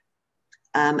sleep.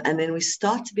 And then we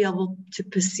start to be able to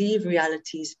perceive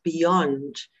realities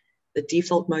beyond the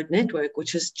default mode network,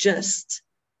 which is just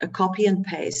a copy and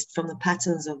paste from the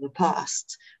patterns of the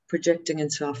past projecting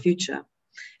into our future.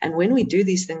 And when we do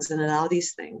these things and allow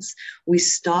these things, we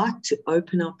start to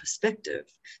open our perspective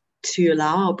to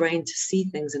allow our brain to see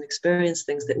things and experience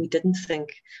things that we didn't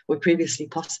think were previously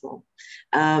possible.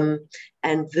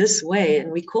 And this way,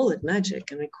 and we call it magic,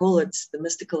 and we call it the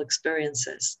mystical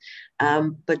experiences.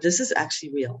 But this is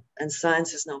actually real. And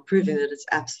science is now proving that it's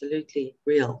absolutely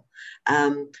real.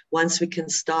 Once we can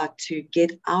start to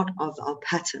get out of our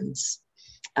patterns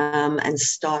and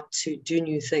start to do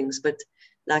new things. But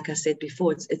like I said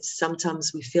before, it's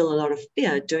sometimes we feel a lot of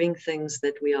fear doing things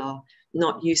that we are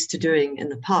not used to doing in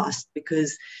the past,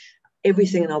 because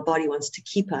everything in our body wants to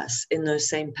keep us in those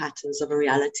same patterns of a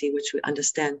reality which we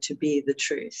understand to be the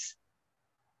truth.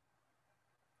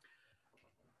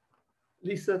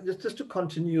 Lisa, just to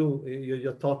continue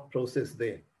your thought process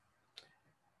there.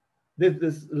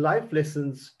 There's life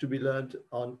lessons to be learned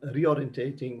on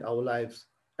reorientating our lives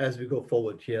as we go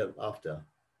forward hereafter.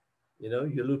 You know,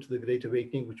 you allude to the Great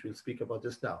Awakening, which we'll speak about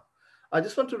just now. I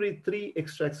just want to read 3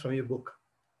 extracts from your book.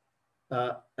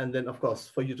 And then, of course,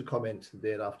 for you to comment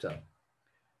thereafter.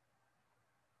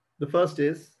 The first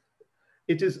is,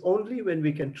 it is only when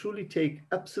we can truly take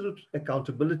absolute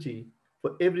accountability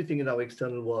for everything in our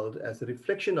external world as a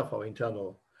reflection of our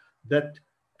internal, that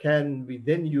can we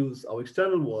then use our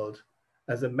external world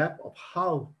as a map of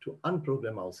how to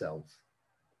unprogram ourselves.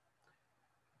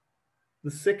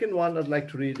 The second one I'd like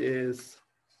to read is,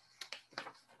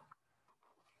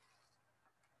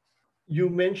 you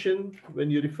mentioned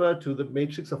when you refer to the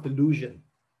matrix of illusion.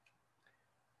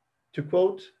 To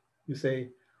quote, you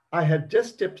say, I had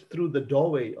just stepped through the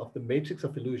doorway of the matrix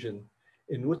of illusion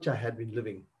in which I had been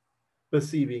living,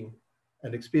 perceiving,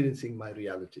 and experiencing my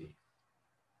reality.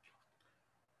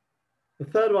 The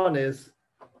third one is,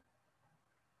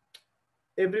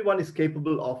 everyone is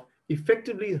capable of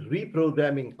effectively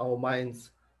reprogramming our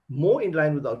minds more in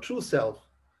line with our true self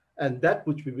and that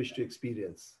which we wish to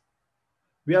experience.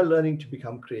 We are learning to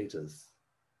become creators.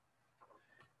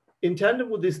 In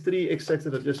tandem with these three extracts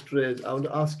that I just read, I want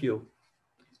to ask you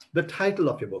the title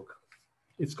of your book.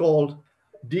 It's called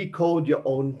Decode Your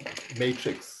Own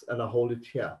Matrix, and I hold it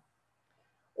here.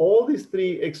 All these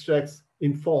three extracts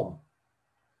inform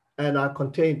and are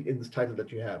contained in this title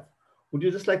that you have. Would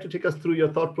you just like to take us through your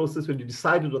thought process when you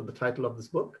decided on the title of this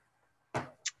book?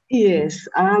 Yes,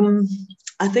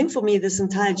 I think for me, this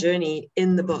entire journey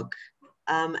in the book,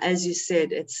 as you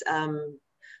said, it's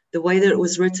the way that it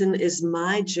was written is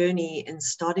my journey in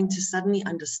starting to suddenly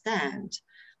understand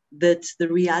that the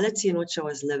reality in which I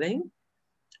was living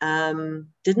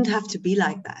didn't have to be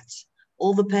like that.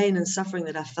 All the pain and suffering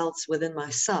that I felt within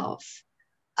myself,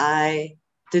 I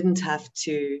didn't have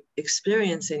to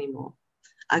experience anymore.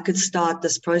 I could start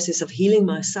this process of healing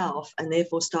myself and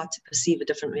therefore start to perceive a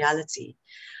different reality.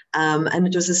 And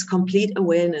it was this complete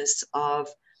awareness of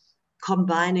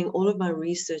combining all of my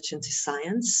research into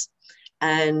science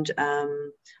and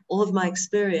all of my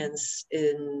experience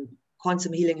in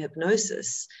quantum healing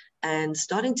hypnosis, and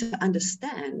starting to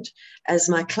understand as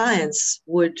my clients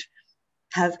would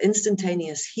have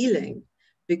instantaneous healing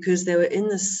because they were in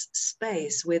this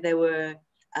space where they were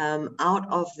out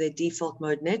of their default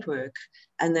mode network,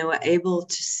 and they were able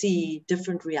to see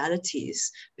different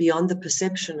realities beyond the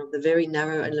perception of the very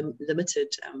narrow and limited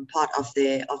part of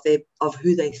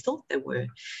who they thought they were.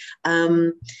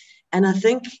 And I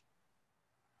think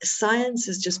science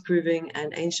is just proving,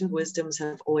 and ancient wisdoms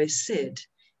have always said,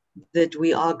 that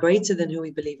we are greater than who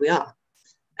we believe we are.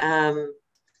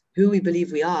 Who we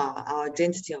believe we are, our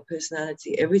identity, our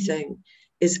personality, everything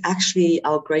is actually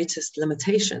our greatest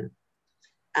limitation.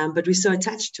 But we're so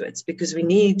attached to it because we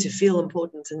need to feel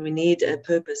important and we need a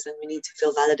purpose and we need to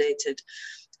feel validated.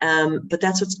 But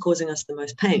that's what's causing us the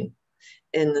most pain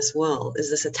in this world, is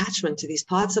this attachment to these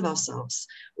parts of ourselves,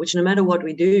 which no matter what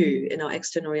we do in our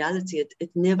external reality, it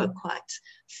never quite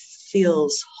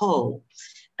feels whole.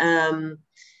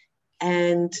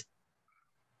 And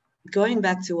going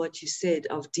back to what you said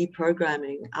of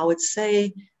deprogramming, I would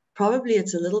say probably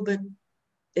it's a little bit,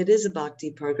 it is about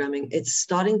deprogramming. It's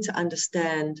starting to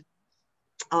understand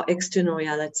our external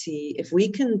reality. If we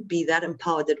can be that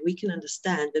empowered that we can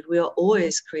understand that we are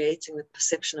always creating the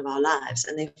perception of our lives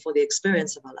and therefore the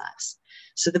experience of our lives.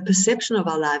 So the perception of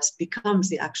our lives becomes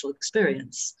the actual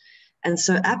experience. And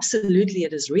so absolutely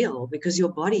it is real because your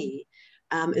body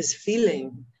is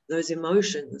feeling those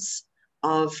emotions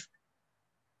of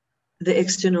the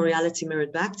external reality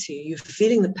mirrored back to you. You're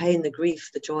feeling the pain, the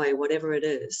grief, the joy, whatever it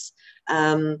is.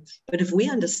 But if we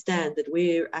understand that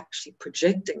we're actually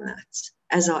projecting that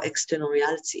as our external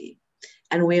reality,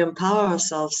 and we empower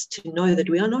ourselves to know that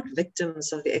we are not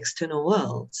victims of the external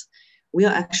world, we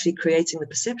are actually creating the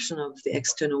perception of the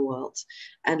external world.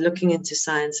 And looking into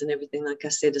science and everything, like I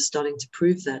said, is starting to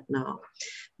prove that now.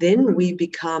 Then we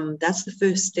become, that's the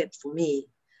first step for me.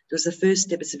 It was the first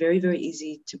step. It's very, very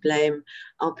easy to blame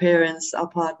our parents, our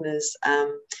partners,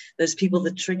 those people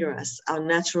that trigger us. Our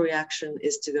natural reaction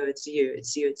is to go, it's you,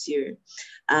 it's you, it's you.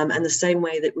 And the same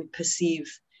way that we perceive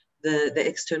the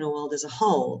external world as a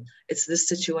whole, it's this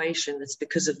situation, it's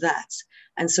because of that.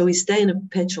 And so we stay in a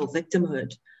perpetual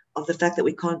victimhood of the fact that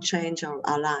we can't change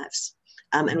our lives.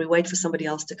 And we wait for somebody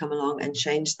else to come along and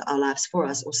change our lives for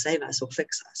us or save us or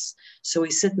fix us. So we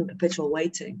sit in perpetual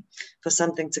waiting for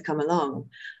something to come along.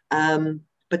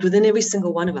 But within every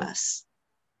single one of us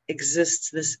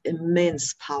exists this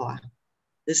immense power,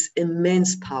 this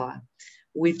immense power.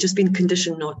 We've just been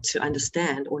conditioned not to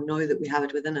understand or know that we have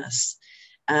it within us.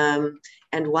 And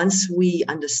once we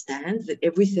understand that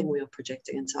everything we are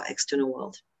projecting into our external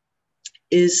world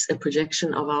is a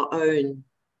projection of our own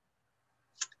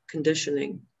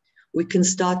conditioning, we can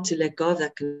start to let go of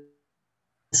that,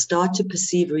 start to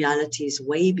perceive realities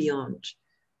way beyond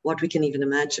what we can even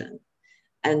imagine,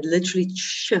 and literally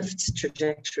shift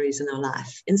trajectories in our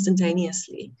life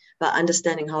instantaneously by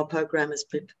understanding how a program is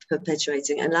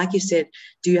perpetuating. And like you said,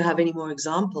 do you have any more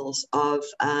examples of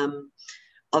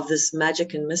this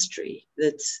magic and mystery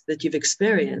that you've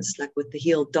experienced, like with the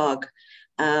healed dog?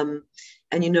 And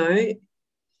you know,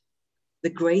 the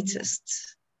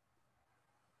greatest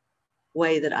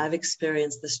way that I've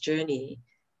experienced this journey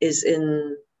is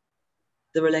in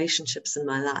the relationships in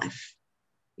my life.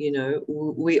 You know,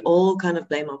 we all kind of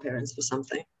blame our parents for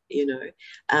something, you know,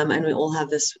 and we all have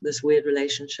this weird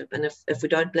relationship. And if we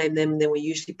don't blame them, then we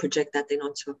usually project that then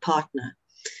onto a partner.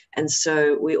 And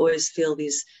so we always feel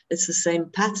it's the same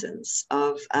patterns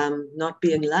of not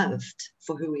being loved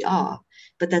for who we are,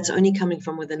 but that's only coming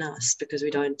from within us because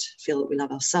we don't feel that we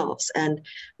love ourselves. And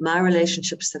my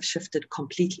relationships have shifted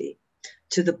completely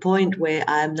to the point where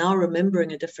I am now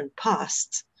remembering a different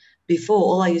past. Before,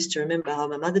 all I used to remember how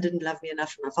my mother didn't love me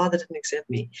enough and my father didn't accept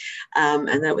me.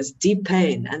 And that was deep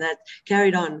pain. And that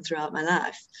carried on throughout my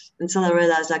life until I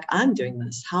realized, like, I'm doing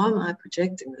this. How am I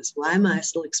projecting this? Why am I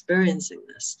still experiencing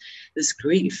this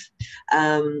grief?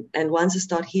 And once I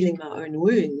start healing my own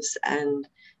wounds and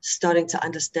starting to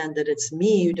understand that it's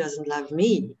me who doesn't love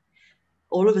me,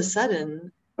 all of a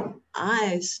sudden,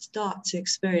 I start to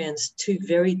experience two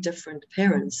very different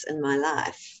parents in my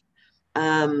life.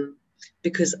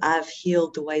 Because I've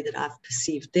healed the way that I've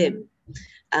perceived them.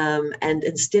 And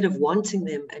instead of wanting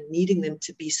them and needing them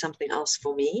to be something else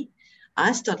for me,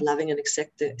 I start loving and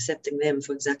accepting them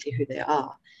for exactly who they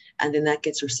are. And then that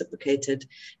gets reciprocated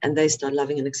and they start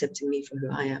loving and accepting me for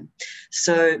who I am.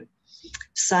 So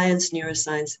science,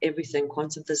 neuroscience, everything,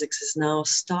 quantum physics is now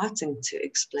starting to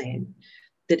explain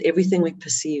that everything we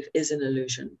perceive is an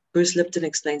illusion. Bruce Lipton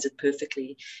explains it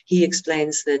perfectly. He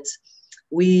explains that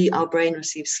our brain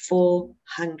receives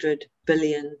 400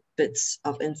 billion bits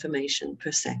of information per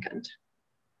second.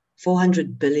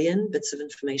 400 billion bits of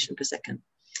information per second.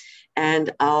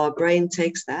 And our brain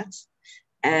takes that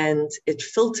and it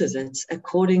filters it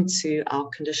according to our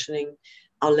conditioning,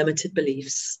 our limited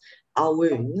beliefs, our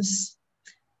wounds,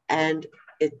 and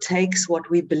it takes what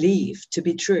we believe to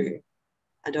be true.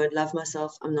 I don't love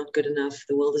myself, I'm not good enough,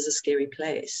 the world is a scary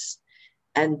place.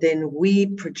 And then we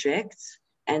project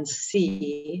and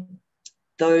see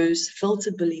those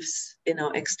filtered beliefs in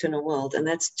our external world. And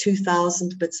that's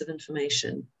 2,000 bits of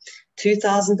information.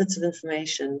 2,000 bits of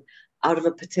information out of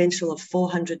a potential of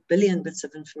 400 billion bits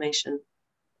of information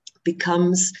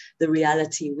becomes the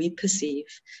reality we perceive.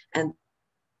 And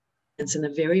it's in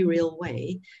a very real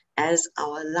way as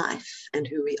our life and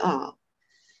who we are.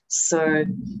 So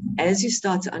as you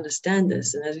start to understand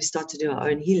this and as we start to do our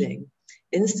own healing,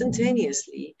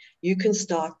 instantaneously, you can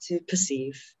start to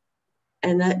perceive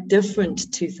a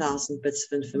different 2,000 bits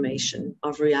of information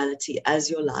of reality as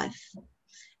your life.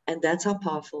 And that's how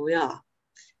powerful we are.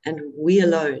 And we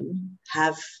alone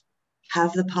have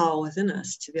the power within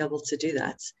us to be able to do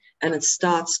that. And it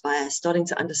starts by starting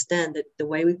to understand that the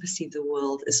way we perceive the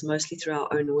world is mostly through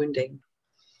our own wounding.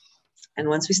 And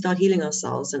once we start healing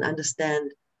ourselves and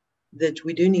understand that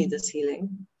we do need this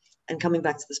healing and coming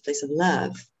back to this place of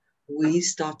love, we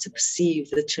start to perceive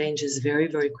the changes very,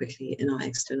 very quickly in our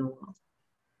external world.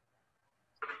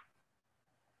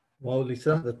 Wow,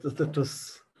 Lisa, that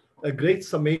was a great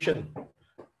summation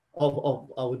of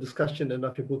our discussion and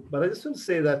of your book. But I just want to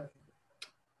say that,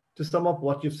 to sum up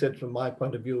what you've said from my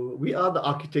point of view, we are the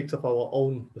architects of our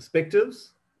own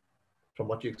perspectives, from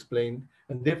what you explained,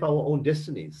 and therefore our own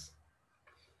destinies.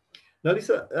 Now,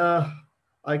 Lisa,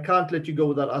 I can't let you go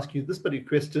without asking you this particular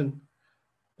question,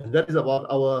 and that is about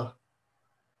our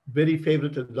very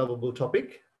favorite and lovable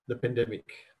topic, the pandemic.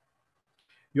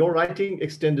 Your writing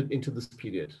extended into this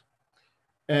period,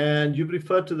 and you've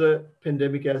referred to the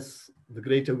pandemic as the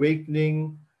Great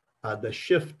Awakening, the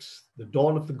shift, the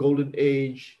dawn of the Golden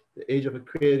Age, the age of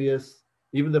Aquarius,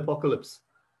 even the apocalypse.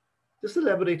 Just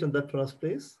elaborate on that for us,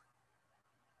 please.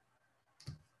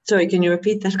 Sorry, can you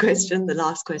repeat that question, the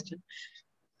last question?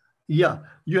 Yeah,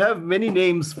 you have many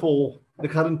names for the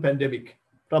current pandemic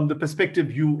from the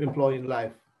perspective you employ in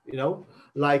life, you know,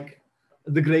 like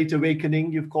the Great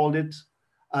Awakening, you've called it,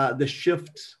 the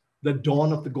shift, the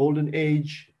dawn of the Golden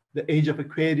Age, the age of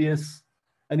Aquarius,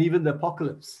 and even the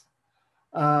apocalypse.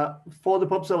 For the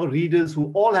purpose of our readers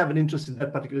who all have an interest in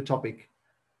that particular topic,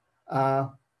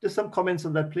 just some comments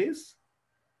on that, please.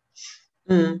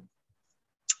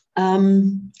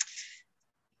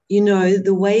 You know,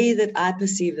 the way that I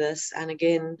perceive this, and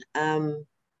again,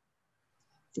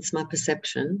 it's my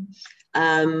perception,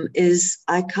 is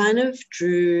I kind of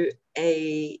drew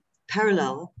a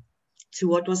parallel to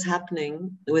what was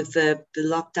happening with the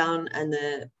lockdown and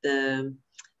the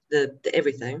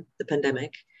everything, the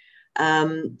pandemic,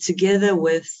 together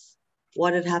with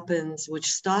what had happened,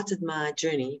 which started my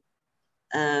journey,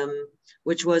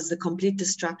 which was the complete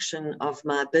destruction of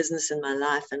my business and my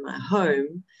life and my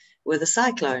home with a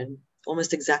cyclone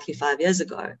almost exactly 5 years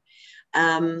ago.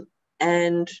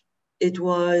 And it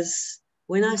was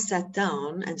when I sat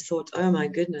down and thought, oh my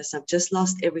goodness, I've just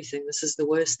lost everything. This is the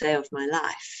worst day of my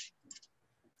life.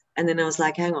 And then I was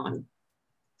like, hang on,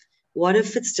 What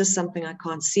if it's just something I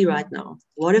can't see right now?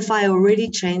 What if I already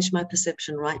changed my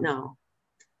perception right now?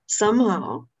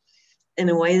 Somehow, in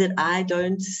a way that I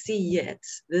don't see yet,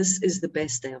 this is the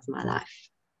best day of my life.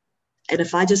 And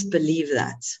if I just believe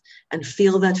that and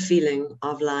feel that feeling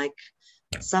of like,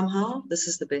 somehow this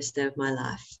is the best day of my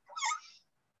life.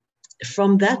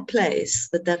 From that place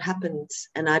that happened,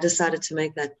 and I decided to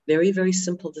make that very, very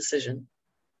simple decision,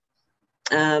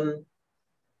 in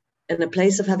a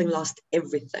place of having lost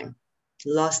everything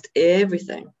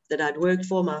that I'd worked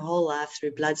for my whole life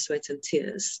through blood, sweat, and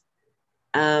tears.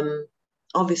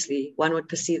 Obviously, one would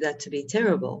perceive that to be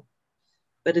terrible.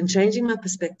 But in changing my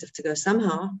perspective to go,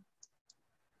 somehow,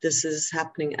 this is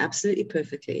happening absolutely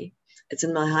perfectly. It's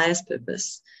in my highest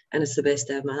purpose, and it's the best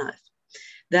day of my life.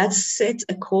 That set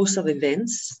a course of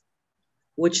events,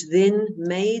 which then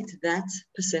made that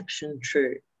perception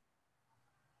true.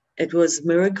 It was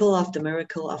miracle after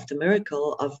miracle after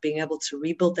miracle of being able to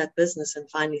rebuild that business and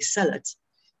finally sell it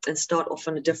and start off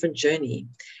on a different journey.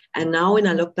 And now when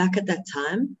I look back at that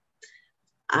time,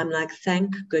 I'm like,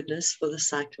 thank goodness for the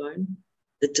cyclone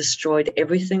that destroyed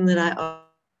everything that I owned,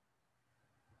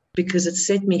 because it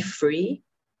set me free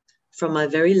from my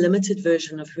very limited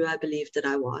version of who I believed that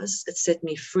I was. It set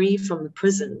me free from the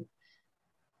prison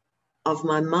of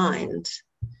my mind,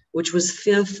 which was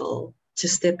fearful to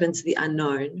step into the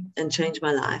unknown and change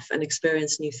my life and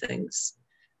experience new things,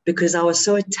 because I was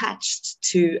so attached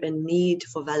to a need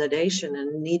for validation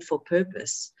and a need for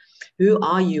purpose. Who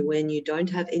are you when you don't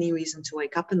have any reason to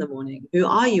wake up in the morning? Who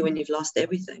are you when you've lost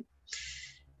everything?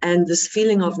 And this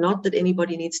feeling of, not that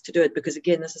anybody needs to do it, because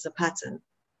again, this is a pattern.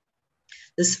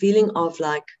 This feeling of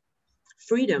like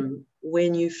freedom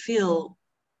when you feel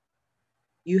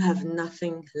you have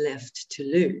nothing left to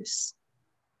lose,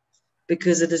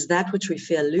 because it is that which we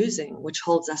fear losing, which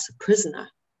holds us a prisoner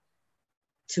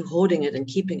to hoarding it and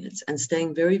keeping it and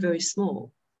staying very, very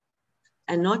small.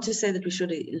 And not to say that we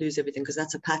should lose everything, because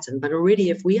that's a pattern, but already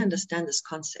if we understand this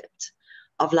concept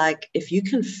of like, if you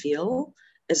can feel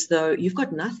as though you've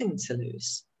got nothing to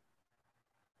lose,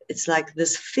 it's like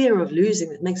this fear of losing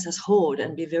that makes us hoard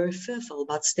and be very fearful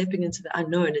about stepping into the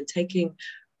unknown and taking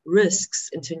risks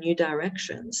into new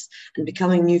directions and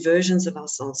becoming new versions of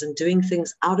ourselves and doing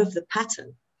things out of the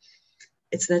pattern.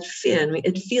 It's that fear, and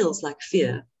it feels like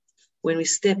fear when we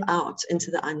step out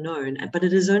into the unknown, but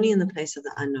it is only in the place of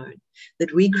the unknown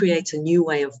that we create a new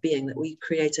way of being, that we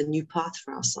create a new path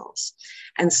for ourselves.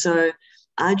 And so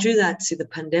I drew that to the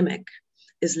pandemic,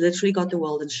 is literally got the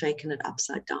world and shaken it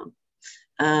upside down.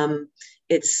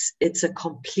 It's a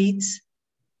complete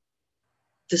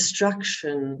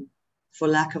destruction, for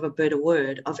lack of a better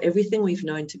word, of everything we've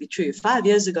known to be true. 5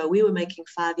 years ago, we were making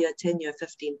 5-year, 10-year,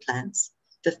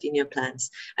 15-year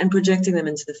plans and projecting them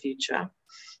into the future.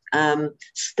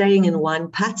 Staying in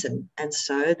one pattern. And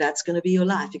so that's going to be your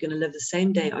life. You're going to live the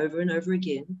same day over and over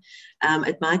again.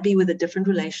 It might be with a different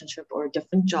relationship or a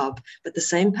different job, but the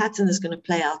same pattern is going to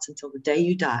play out until the day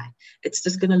you die. It's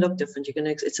just going to look different.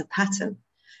 It's a pattern.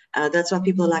 That's why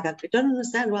people are like, I don't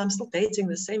understand why I'm still dating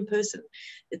the same person.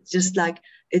 It's just like,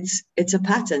 it's a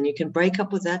pattern. You can break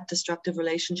up with that destructive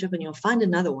relationship and you'll find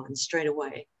another one straight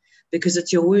away, because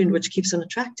it's your wound which keeps on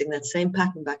attracting that same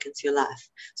pattern back into your life.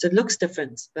 So it looks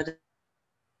different, but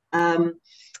and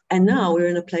now we're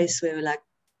in a place where we're like,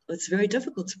 it's very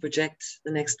difficult to project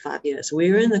the next 5 years.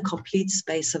 We're in the complete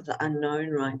space of the unknown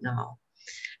right now.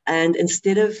 And it's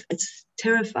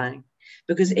terrifying,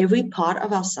 because every part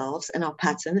of ourselves and our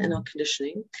pattern and our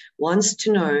conditioning wants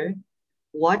to know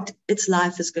what its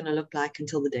life is going to look like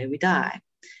until the day we die.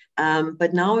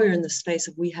 But now we're in the space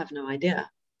of we have no idea.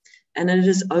 And it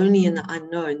is only in the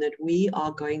unknown that we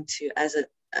are going to, as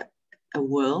a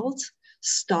world,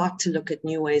 start to look at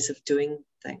new ways of doing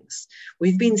things.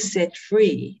 We've been set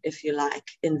free, if you like,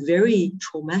 in very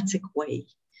traumatic way.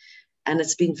 And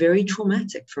it's been very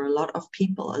traumatic for a lot of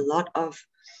people. A lot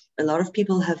of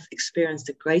people have experienced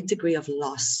a great degree of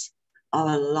loss,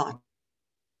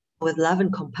 with love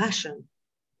and compassion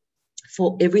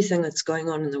for everything that's going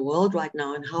on in the world right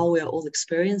now and how we're all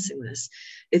experiencing this.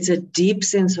 It's a deep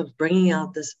sense of bringing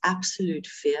out this absolute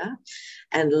fear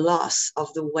and loss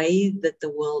of the way that the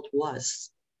world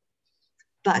was.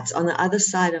 But on the other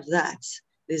side of that,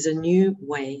 there's a new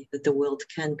way that the world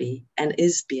can be and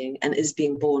is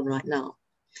being born right now.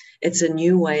 It's a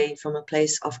new way from a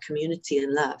place of community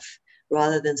and love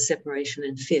rather than separation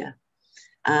and fear.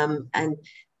 And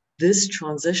this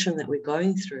transition that we're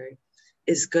going through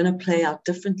is going to play out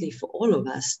differently for all of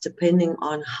us, depending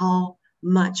on how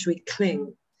much we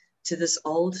cling to this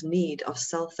old need of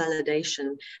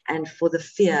self-validation and for the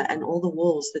fear and all the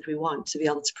walls that we want to be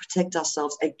able to protect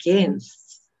ourselves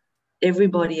against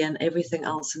everybody and everything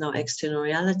else in our external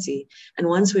reality. And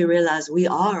once we realize we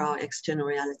are our external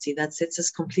reality, that sets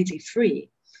us completely free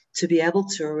to be able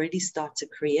to already start to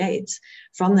create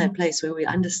from that place where we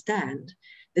understand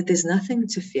that there's nothing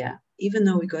to fear, even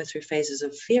though we go through phases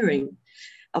of fear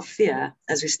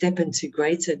as we step into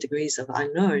greater degrees of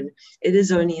unknown. It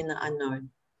is only in the unknown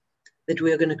that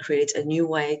we're going to create a new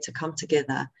way to come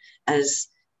together as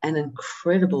an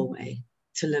incredible way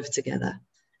to live together,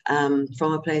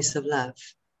 from a place of love.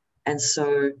 And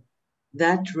so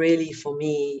that really, for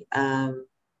me,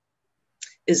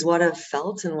 is what I've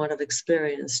felt and what I've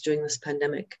experienced during this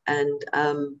pandemic. And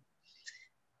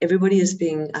everybody is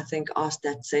being, I think, asked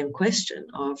that same question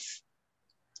of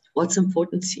what's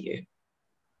important to you.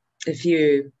 If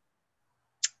you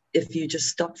just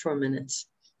stop for a minute,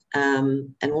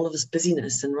 and all of this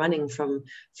busyness and running from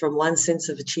one sense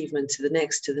of achievement to the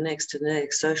next,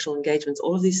 social engagements,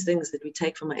 all of these things that we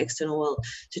take from our external world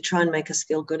to try and make us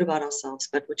feel good about ourselves,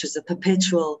 but which is a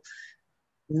perpetual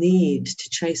need to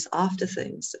chase after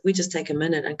things. We just take a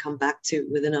minute and come back to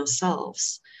within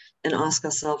ourselves and ask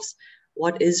ourselves,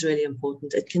 what is really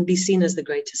important? It can be seen as the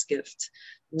greatest gift.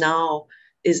 Now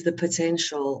is the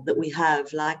potential that we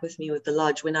have, like with me with the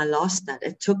lodge. When I lost that,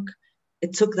 it took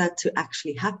that to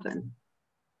actually happen,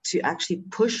 to actually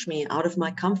push me out of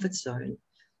my comfort zone,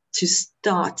 to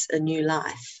start a new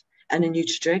life and a new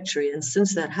trajectory. And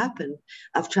since that happened,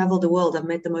 I've traveled the world. I've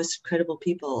met the most incredible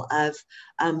people. I've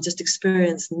just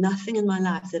experienced nothing in my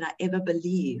life that I ever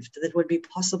believed that would be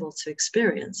possible to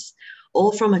experience,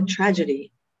 all from a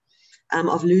tragedy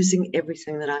of losing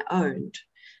everything that I owned,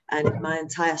 and my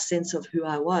entire sense of who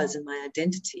I was and my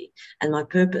identity and my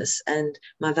purpose and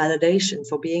my validation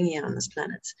for being here on this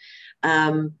planet.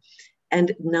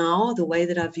 And now the way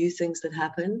that I view things that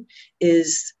happen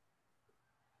is,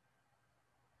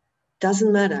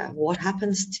 doesn't matter what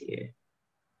happens to you.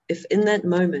 If in that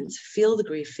moment, feel the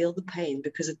grief, feel the pain,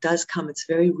 because it does come, it's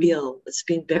very real. It's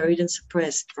been buried and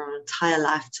suppressed for our entire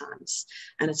lifetimes.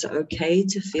 And it's okay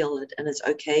to feel it, and it's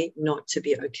okay not to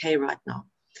be okay right now.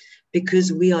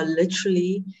 Because we are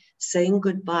literally saying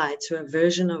goodbye to a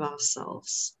version of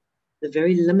ourselves, the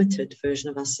very limited version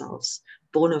of ourselves,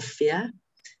 born of fear.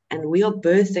 And we are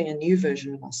birthing a new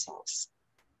version of ourselves,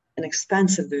 an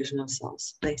expansive version of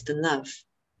ourselves based in love.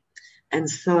 And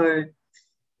so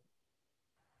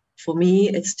for me,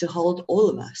 it's to hold all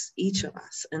of us, each of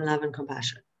us, in love and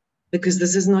compassion, because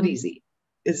this is not easy.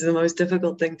 It's the most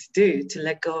difficult thing to do, to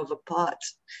let go of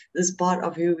this part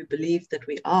of who we believe that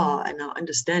we are and our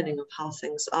understanding of how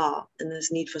things are, and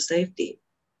this need for safety.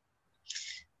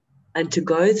 And to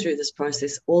go through this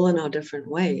process all in our different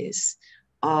ways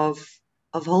of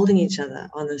holding each other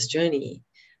on this journey,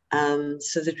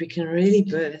 so that we can really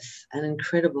birth an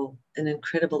incredible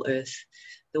earth,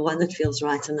 the one that feels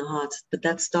right in the heart. But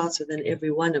that starts within every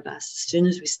one of us. As soon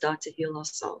as we start to heal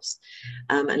ourselves,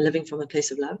 and living from a place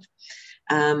of love,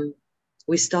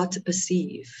 we start to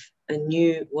perceive a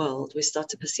new world. We start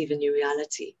to perceive a new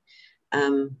reality,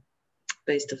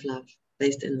 based in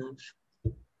love.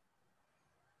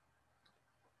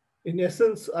 In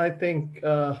essence, I think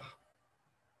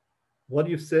what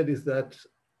you've said is that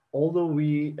although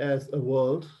we as a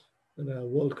world, in a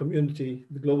world community,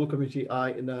 the global community, are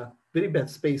in a very bad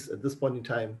space at this point in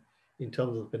time in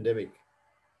terms of the pandemic,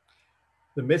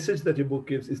 the message that your book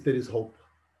gives is there is hope.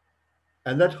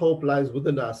 And that hope lies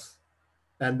within us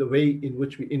and the way in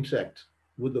which we interact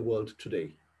with the world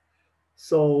today.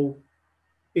 So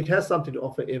it has something to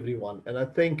offer everyone. And I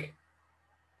think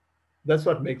that's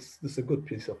what makes this a good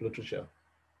piece of literature.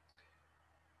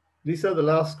 Lisa, the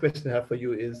last question I have for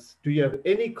you is, do you have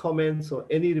any comments or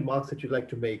any remarks that you'd like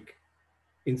to make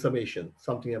in summation,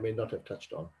 something I may not have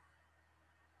touched on?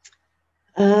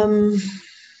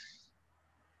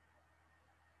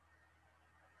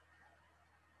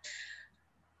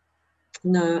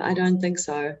 No, I don't think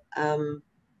so. I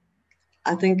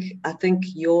think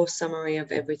your summary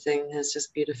of everything has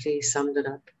just beautifully summed it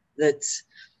up. That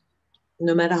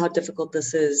no matter how difficult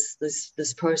this is,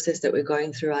 this process that we're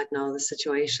going through right now, the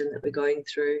situation that we're going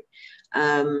through,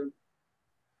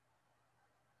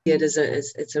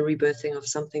 it's a rebirthing of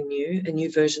something new, a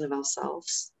new version of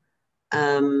ourselves.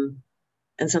 And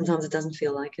sometimes it doesn't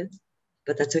feel like it,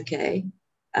 but that's okay.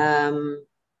 But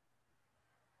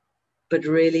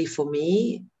really for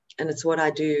me, and it's what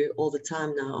I do all the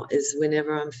time now, is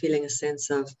whenever I'm feeling a sense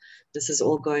of this is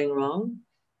all going wrong,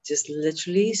 just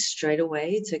literally straight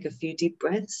away take a few deep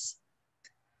breaths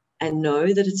and know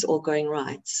that it's all going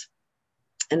right.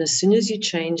 And as soon as you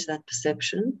change that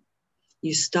perception,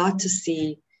 you start to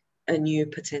see a new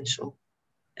potential,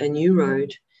 a new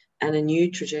road, and a new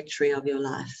trajectory of your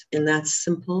life in that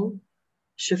simple,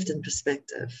 shift in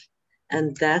perspective.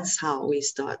 And that's how we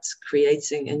start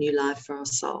creating a new life for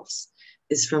ourselves,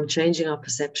 is from changing our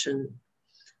perception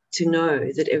to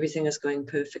know that everything is going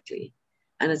perfectly.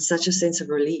 And it's such a sense of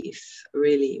relief,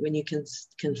 really, when you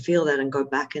can feel that and go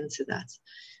back into that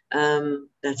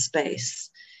space.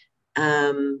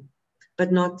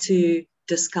 But not to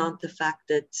discount the fact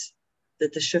that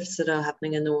the shifts that are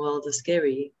happening in the world are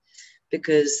scary,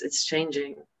 because it's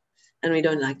changing and we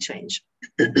don't like change.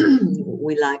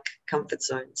 We like comfort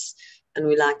zones and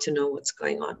we like to know what's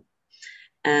going on.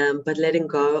 But letting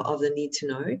go of the need to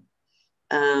know,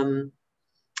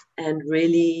 and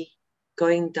really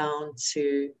going down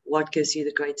to what gives you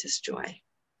the greatest joy.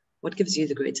 What gives you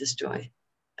the greatest joy?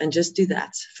 And just do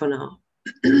that for now.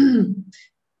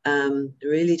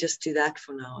 Really just do that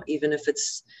for now, even if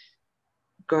it's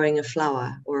growing a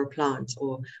flower or a plant,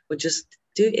 or just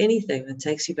do anything that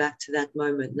takes you back to that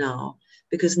moment now,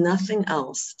 because nothing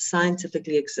else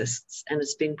scientifically exists, and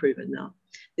it's been proven now.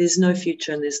 There's no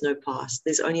future and there's no past.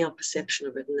 There's only our perception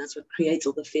of it, and that's what creates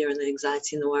all the fear and the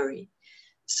anxiety and the worry.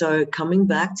 So coming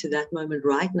back to that moment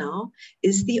right now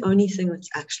is the only thing that's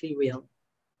actually real.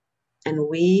 And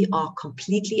we are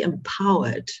completely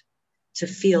empowered to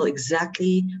feel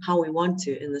exactly how we want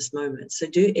to in this moment. So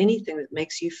do anything that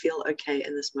makes you feel okay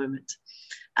in this moment.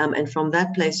 And from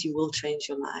that place, you will change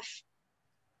your life.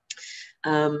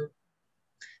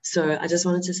 So I just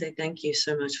wanted to say thank you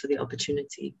so much for the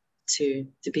opportunity to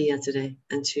be here today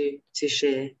and to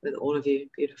share with all of you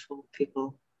beautiful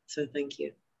people. So thank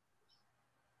you.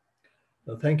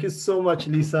 Well, thank you so much,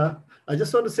 Lisa. I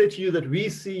just want to say to you that we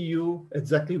see you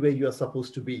exactly where you are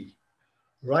supposed to be,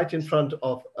 right in front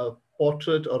of a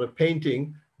portrait or a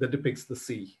painting that depicts the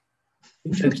sea,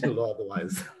 intentional or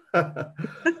otherwise.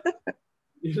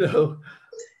 You know,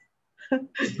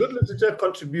 good literature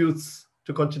contributes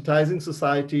to conscientizing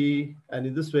society, and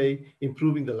in this way,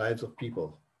 improving the lives of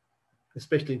people,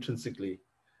 especially intrinsically.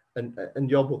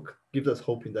 And your book gives us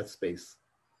hope in that space.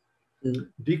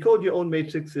 Decode Your Own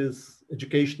Matrix is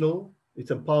educational, it's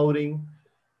empowering,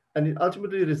 and it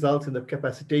ultimately results in the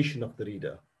capacitation of the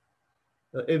reader.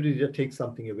 Every reader takes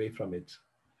something away from it.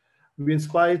 We're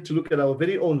inspired to look at our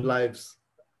very own lives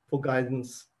for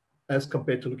guidance as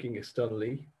compared to looking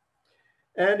externally.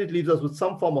 And it leaves us with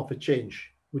some form of a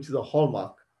change, which is a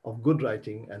hallmark of good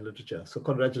writing and literature. So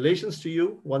congratulations to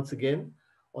you once again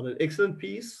on an excellent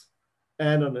piece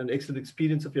and on an excellent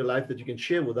experience of your life that you can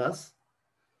share with us.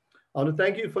 I want to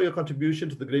thank you for your contribution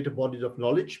to the greater bodies of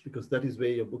knowledge, because that is where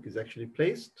your book is actually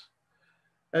placed.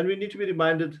 And we need to be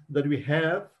reminded that we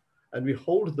have and we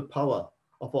hold the power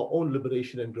of our own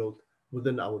liberation and growth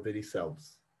within our very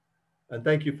selves. And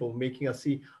thank you for making us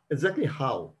see exactly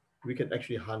how we can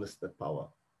actually harness that power.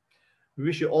 We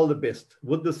wish you all the best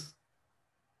with this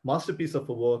masterpiece of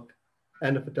a work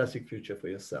and a fantastic future for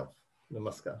yourself.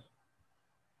 Namaskar.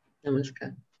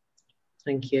 Namaskar.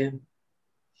 Thank you.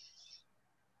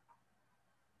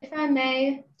 If I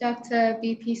may, Dr.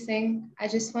 BP Singh, I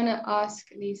just want to ask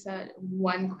Lisa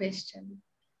one question.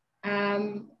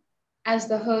 As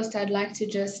the host, I'd like to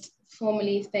just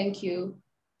formally thank you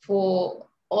for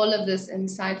all of this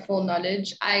insightful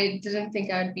knowledge. I didn't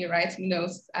think I would be writing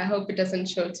notes. I hope it doesn't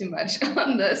show too much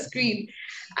on the screen.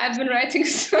 I've been writing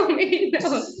so many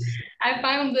notes. I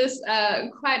found this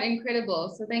quite incredible.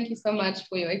 So thank you so much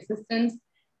for your existence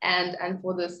and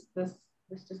for this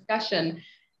discussion.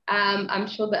 I'm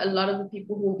sure that a lot of the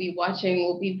people who will be watching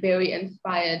will be very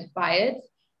inspired by it.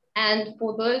 And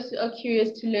for those who are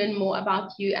curious to learn more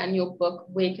about you and your book,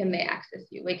 where can they access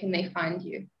you? Where can they find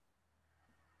you?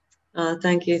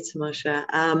 Thank you, Tamasha.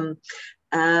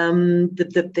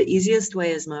 The easiest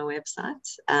way is my website,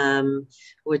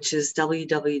 which is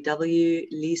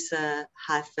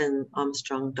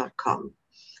www.lisa-armstrong.com.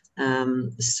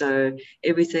 So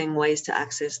everything, ways to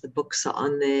access the books are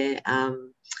on there.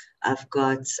 I've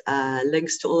got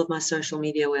links to all of my social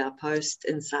media where I post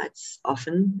insights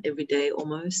often, every day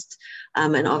almost,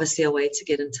 and obviously a way to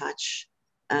get in touch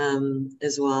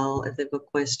as well if they've got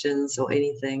questions or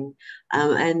anything,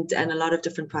 and a lot of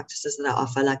different practices that I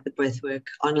offer, like the breathwork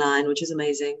online, which is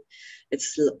amazing.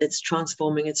 It's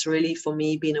transforming. It's really, for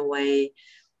me, been a way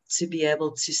to be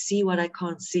able to see what I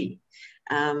can't see.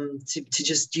 To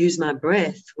just use my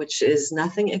breath, which is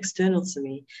nothing external to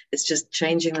me. It's just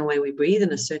changing the way we breathe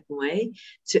in a certain way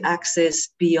to access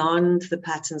beyond the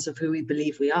patterns of who we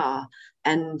believe we are,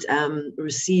 and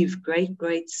receive great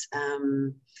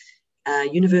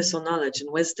universal knowledge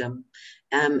and wisdom.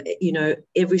 You know,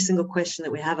 every single question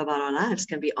that we have about our lives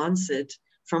can be answered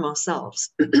from ourselves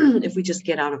if we just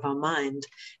get out of our mind.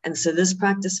 And so this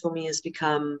practice for me has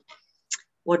become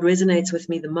what resonates with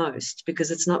me the most,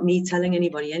 because it's not me telling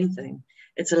anybody anything.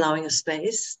 It's allowing a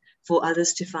space for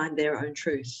others to find their own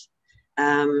truth,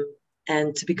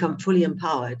 and to become fully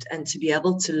empowered, and to be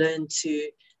able to learn to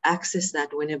access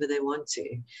that whenever they want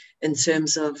to, in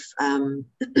terms of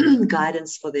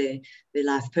guidance for their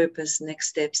life purpose, next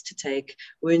steps to take,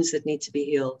 wounds that need to be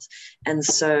healed. And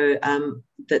so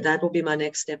that will be my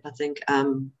next step. I think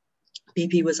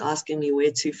BP was asking me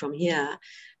where to from here.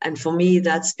 And for me,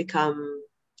 that's become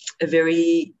a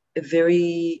way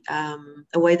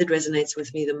that resonates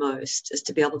with me the most, is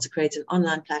to be able to create an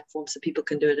online platform so people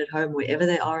can do it at home, wherever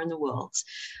they are in the world,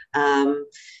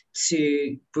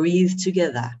 to breathe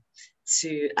together,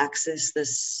 to access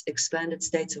this expanded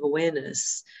state of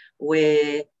awareness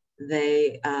where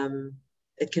they,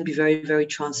 it can be very, very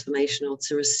transformational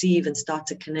to receive and start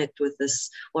to connect with this,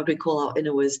 what we call our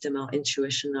inner wisdom, our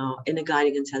intuition, our inner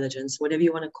guiding intelligence, whatever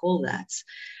you want to call that,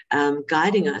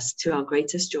 guiding us to our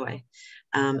greatest joy,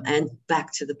 and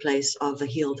back to the place of a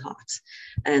healed heart.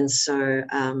 And so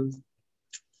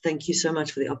thank you so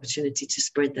much for the opportunity to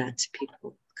spread that to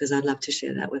people, because I'd love to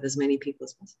share that with as many people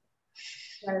as possible.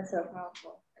 That is so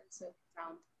powerful. That is so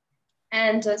profound.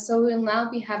 And so we'll now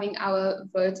be having our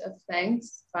vote of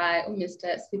thanks by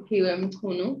Mr. Siphiwe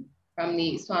Mchunu from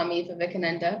the Swami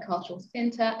Vivekananda Cultural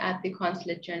Center at the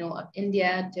Consulate General of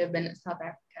India, Durban, South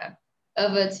Africa.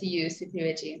 Over to you,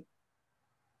 Siphiwe.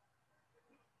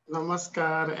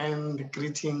 Namaskar and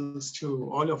greetings to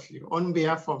all of you. On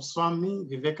behalf of Swami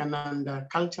Vivekananda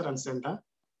Cultural Center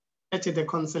at the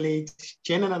Consulate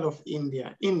General of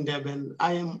India in Durban,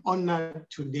 I am honored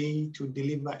today to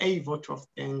deliver a vote of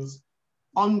thanks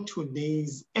on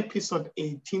today's episode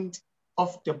 18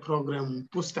 of the program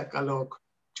Pustakalok.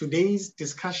 Today's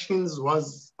discussions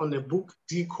was on the book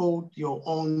Decode Your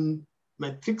Own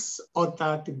Matrix,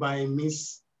 authored by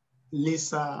Miss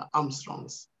Lisa Armstrong.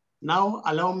 Now,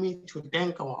 allow me to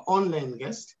thank our online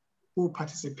guests who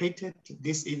participated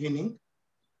this evening.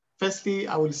 Firstly,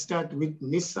 I will start with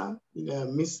Miss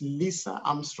Lisa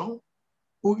Armstrong,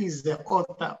 who is the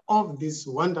author of this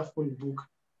wonderful book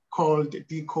called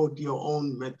Decode Your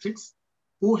Own Matrix,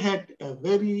 who had a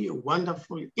very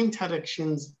wonderful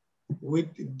interactions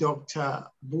with Dr.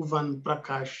 Bhuvan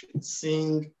Prakash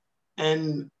Singh,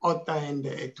 an author and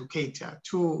educator.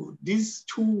 To these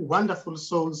two wonderful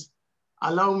souls,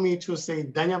 allow me to say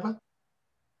Dhanyavad.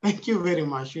 Thank you very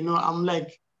much. You know, I'm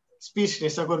like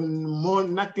speechless. I got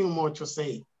nothing more to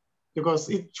say, because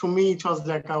to me it was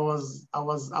like I was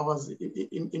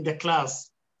in the class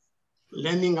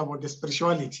learning about the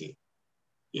spirituality.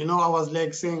 You know, I was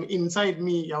like saying inside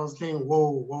me, I was saying,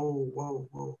 whoa, whoa, whoa,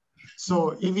 whoa.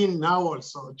 So even now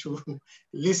also to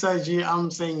Lisa G,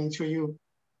 I'm saying to you,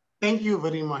 thank you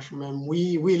very much, ma'am.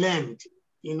 We learned,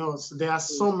 you know, so there are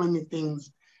so many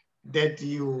things that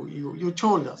you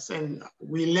told us, and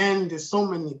we learned so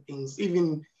many things,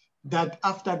 even that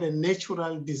after the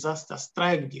natural disaster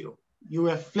struck you, you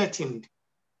were flattened,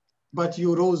 but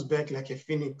you rose back like a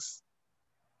phoenix.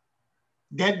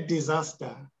 That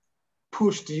disaster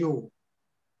pushed you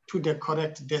to the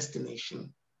correct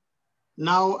destination.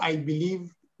 Now I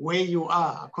believe where you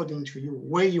are, according to you,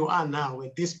 where you are now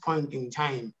at this point in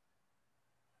time,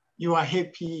 you are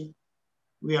happy,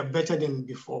 we are better than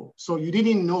before. So you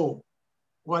didn't know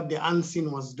what the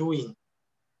unseen was doing,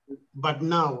 but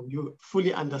now you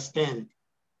fully understand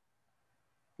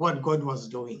what God was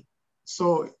doing.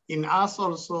 So in us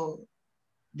also,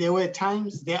 there are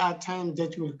times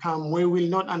that will come where we will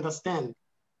not understand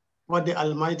what the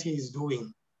Almighty is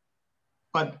doing.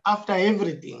 But after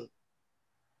everything,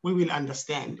 we will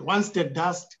understand. Once the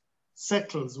dust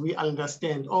settles, we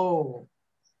understand, oh,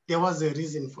 there was a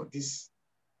reason for this.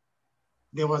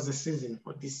 There was a season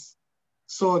for this.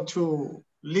 So to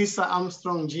Lisa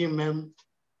Armstrong, G, ma'am,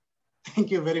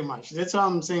 thank you very much. That's why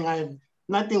I'm saying I have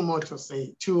nothing more to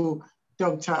say. To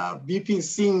Dr. BP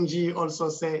Singh Ji, also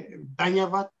say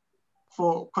Dhanyavad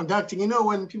for conducting. You know,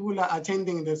 when people are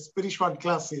attending the spiritual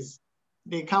classes,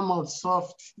 they come out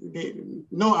soft,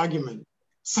 no argument.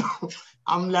 So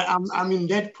I'm in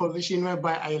that position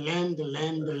whereby I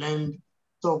learn.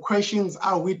 So questions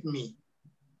are with me,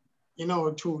 you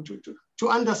know, to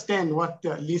understand what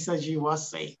Lisa G was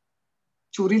saying,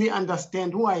 to really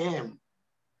understand who I am,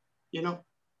 you know,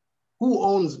 who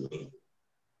owns me,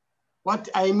 what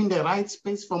I'm in the right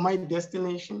space for my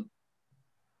destination.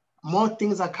 More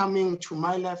things are coming to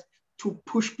my life to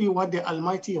push me what the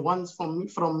Almighty wants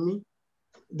from me.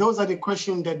 Those are the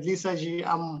questions that Lisa G,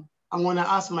 I'm gonna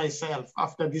ask myself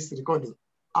after this recording.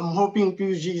 I'm hoping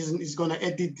PG is gonna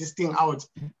edit this thing out,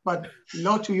 but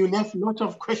you left a lot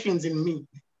of questions in me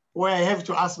where I have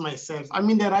to ask myself, I'm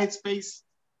in the right space?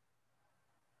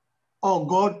 or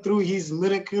God through his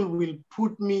miracle will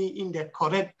put me in the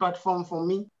correct platform for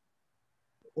me,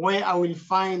 where I will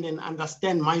find and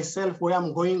understand myself, where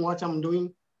I'm going, what I'm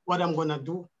doing, what I'm gonna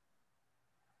do.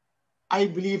 I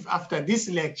believe after this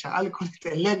lecture, I'll call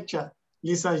it a lecture,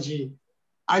 Lisa G,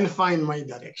 I'll find my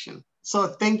direction. So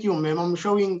thank you, ma'am. I'm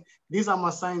showing, these are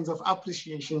my signs of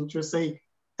appreciation to say,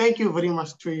 thank you very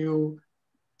much to you.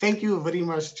 Thank you very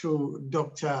much to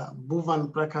Dr.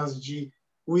 Bhuvan Prakash Ji.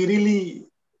 We really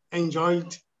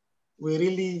enjoyed, we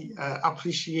really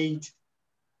appreciate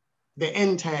the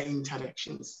entire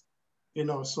interactions, you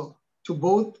know, so to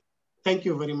both, thank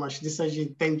you very much.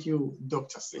 Lisaji, thank you,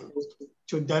 Dr. Singh.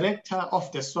 To Director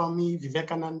of the Swami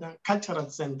Vivekananda Cultural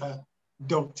Center,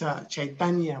 Dr.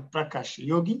 Chaitanya Prakash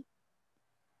Yogi.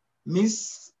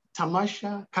 Ms.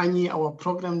 Tamasha Kanyi, our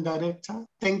Program Director,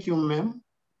 thank you, ma'am.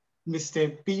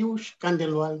 Mr. Piyush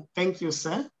Kandelwal, thank you,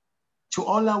 sir. To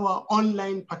all our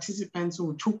online participants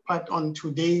who took part on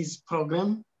today's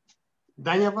program,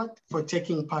 Dhanyavad for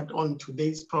taking part on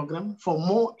today's program. For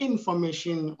more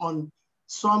information on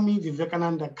Swami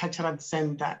Vivekananda Cultural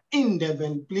Center in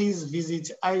Durban, please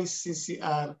visit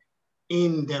ICCR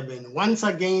in Durban. Once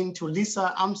again, to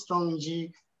Lisa Armstrong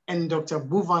Ji and Dr.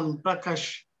 Bhuvan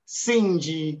Prakash Singh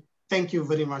Ji, thank you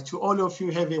very much. To all of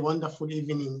you, have a wonderful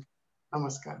evening.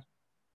 Namaskar.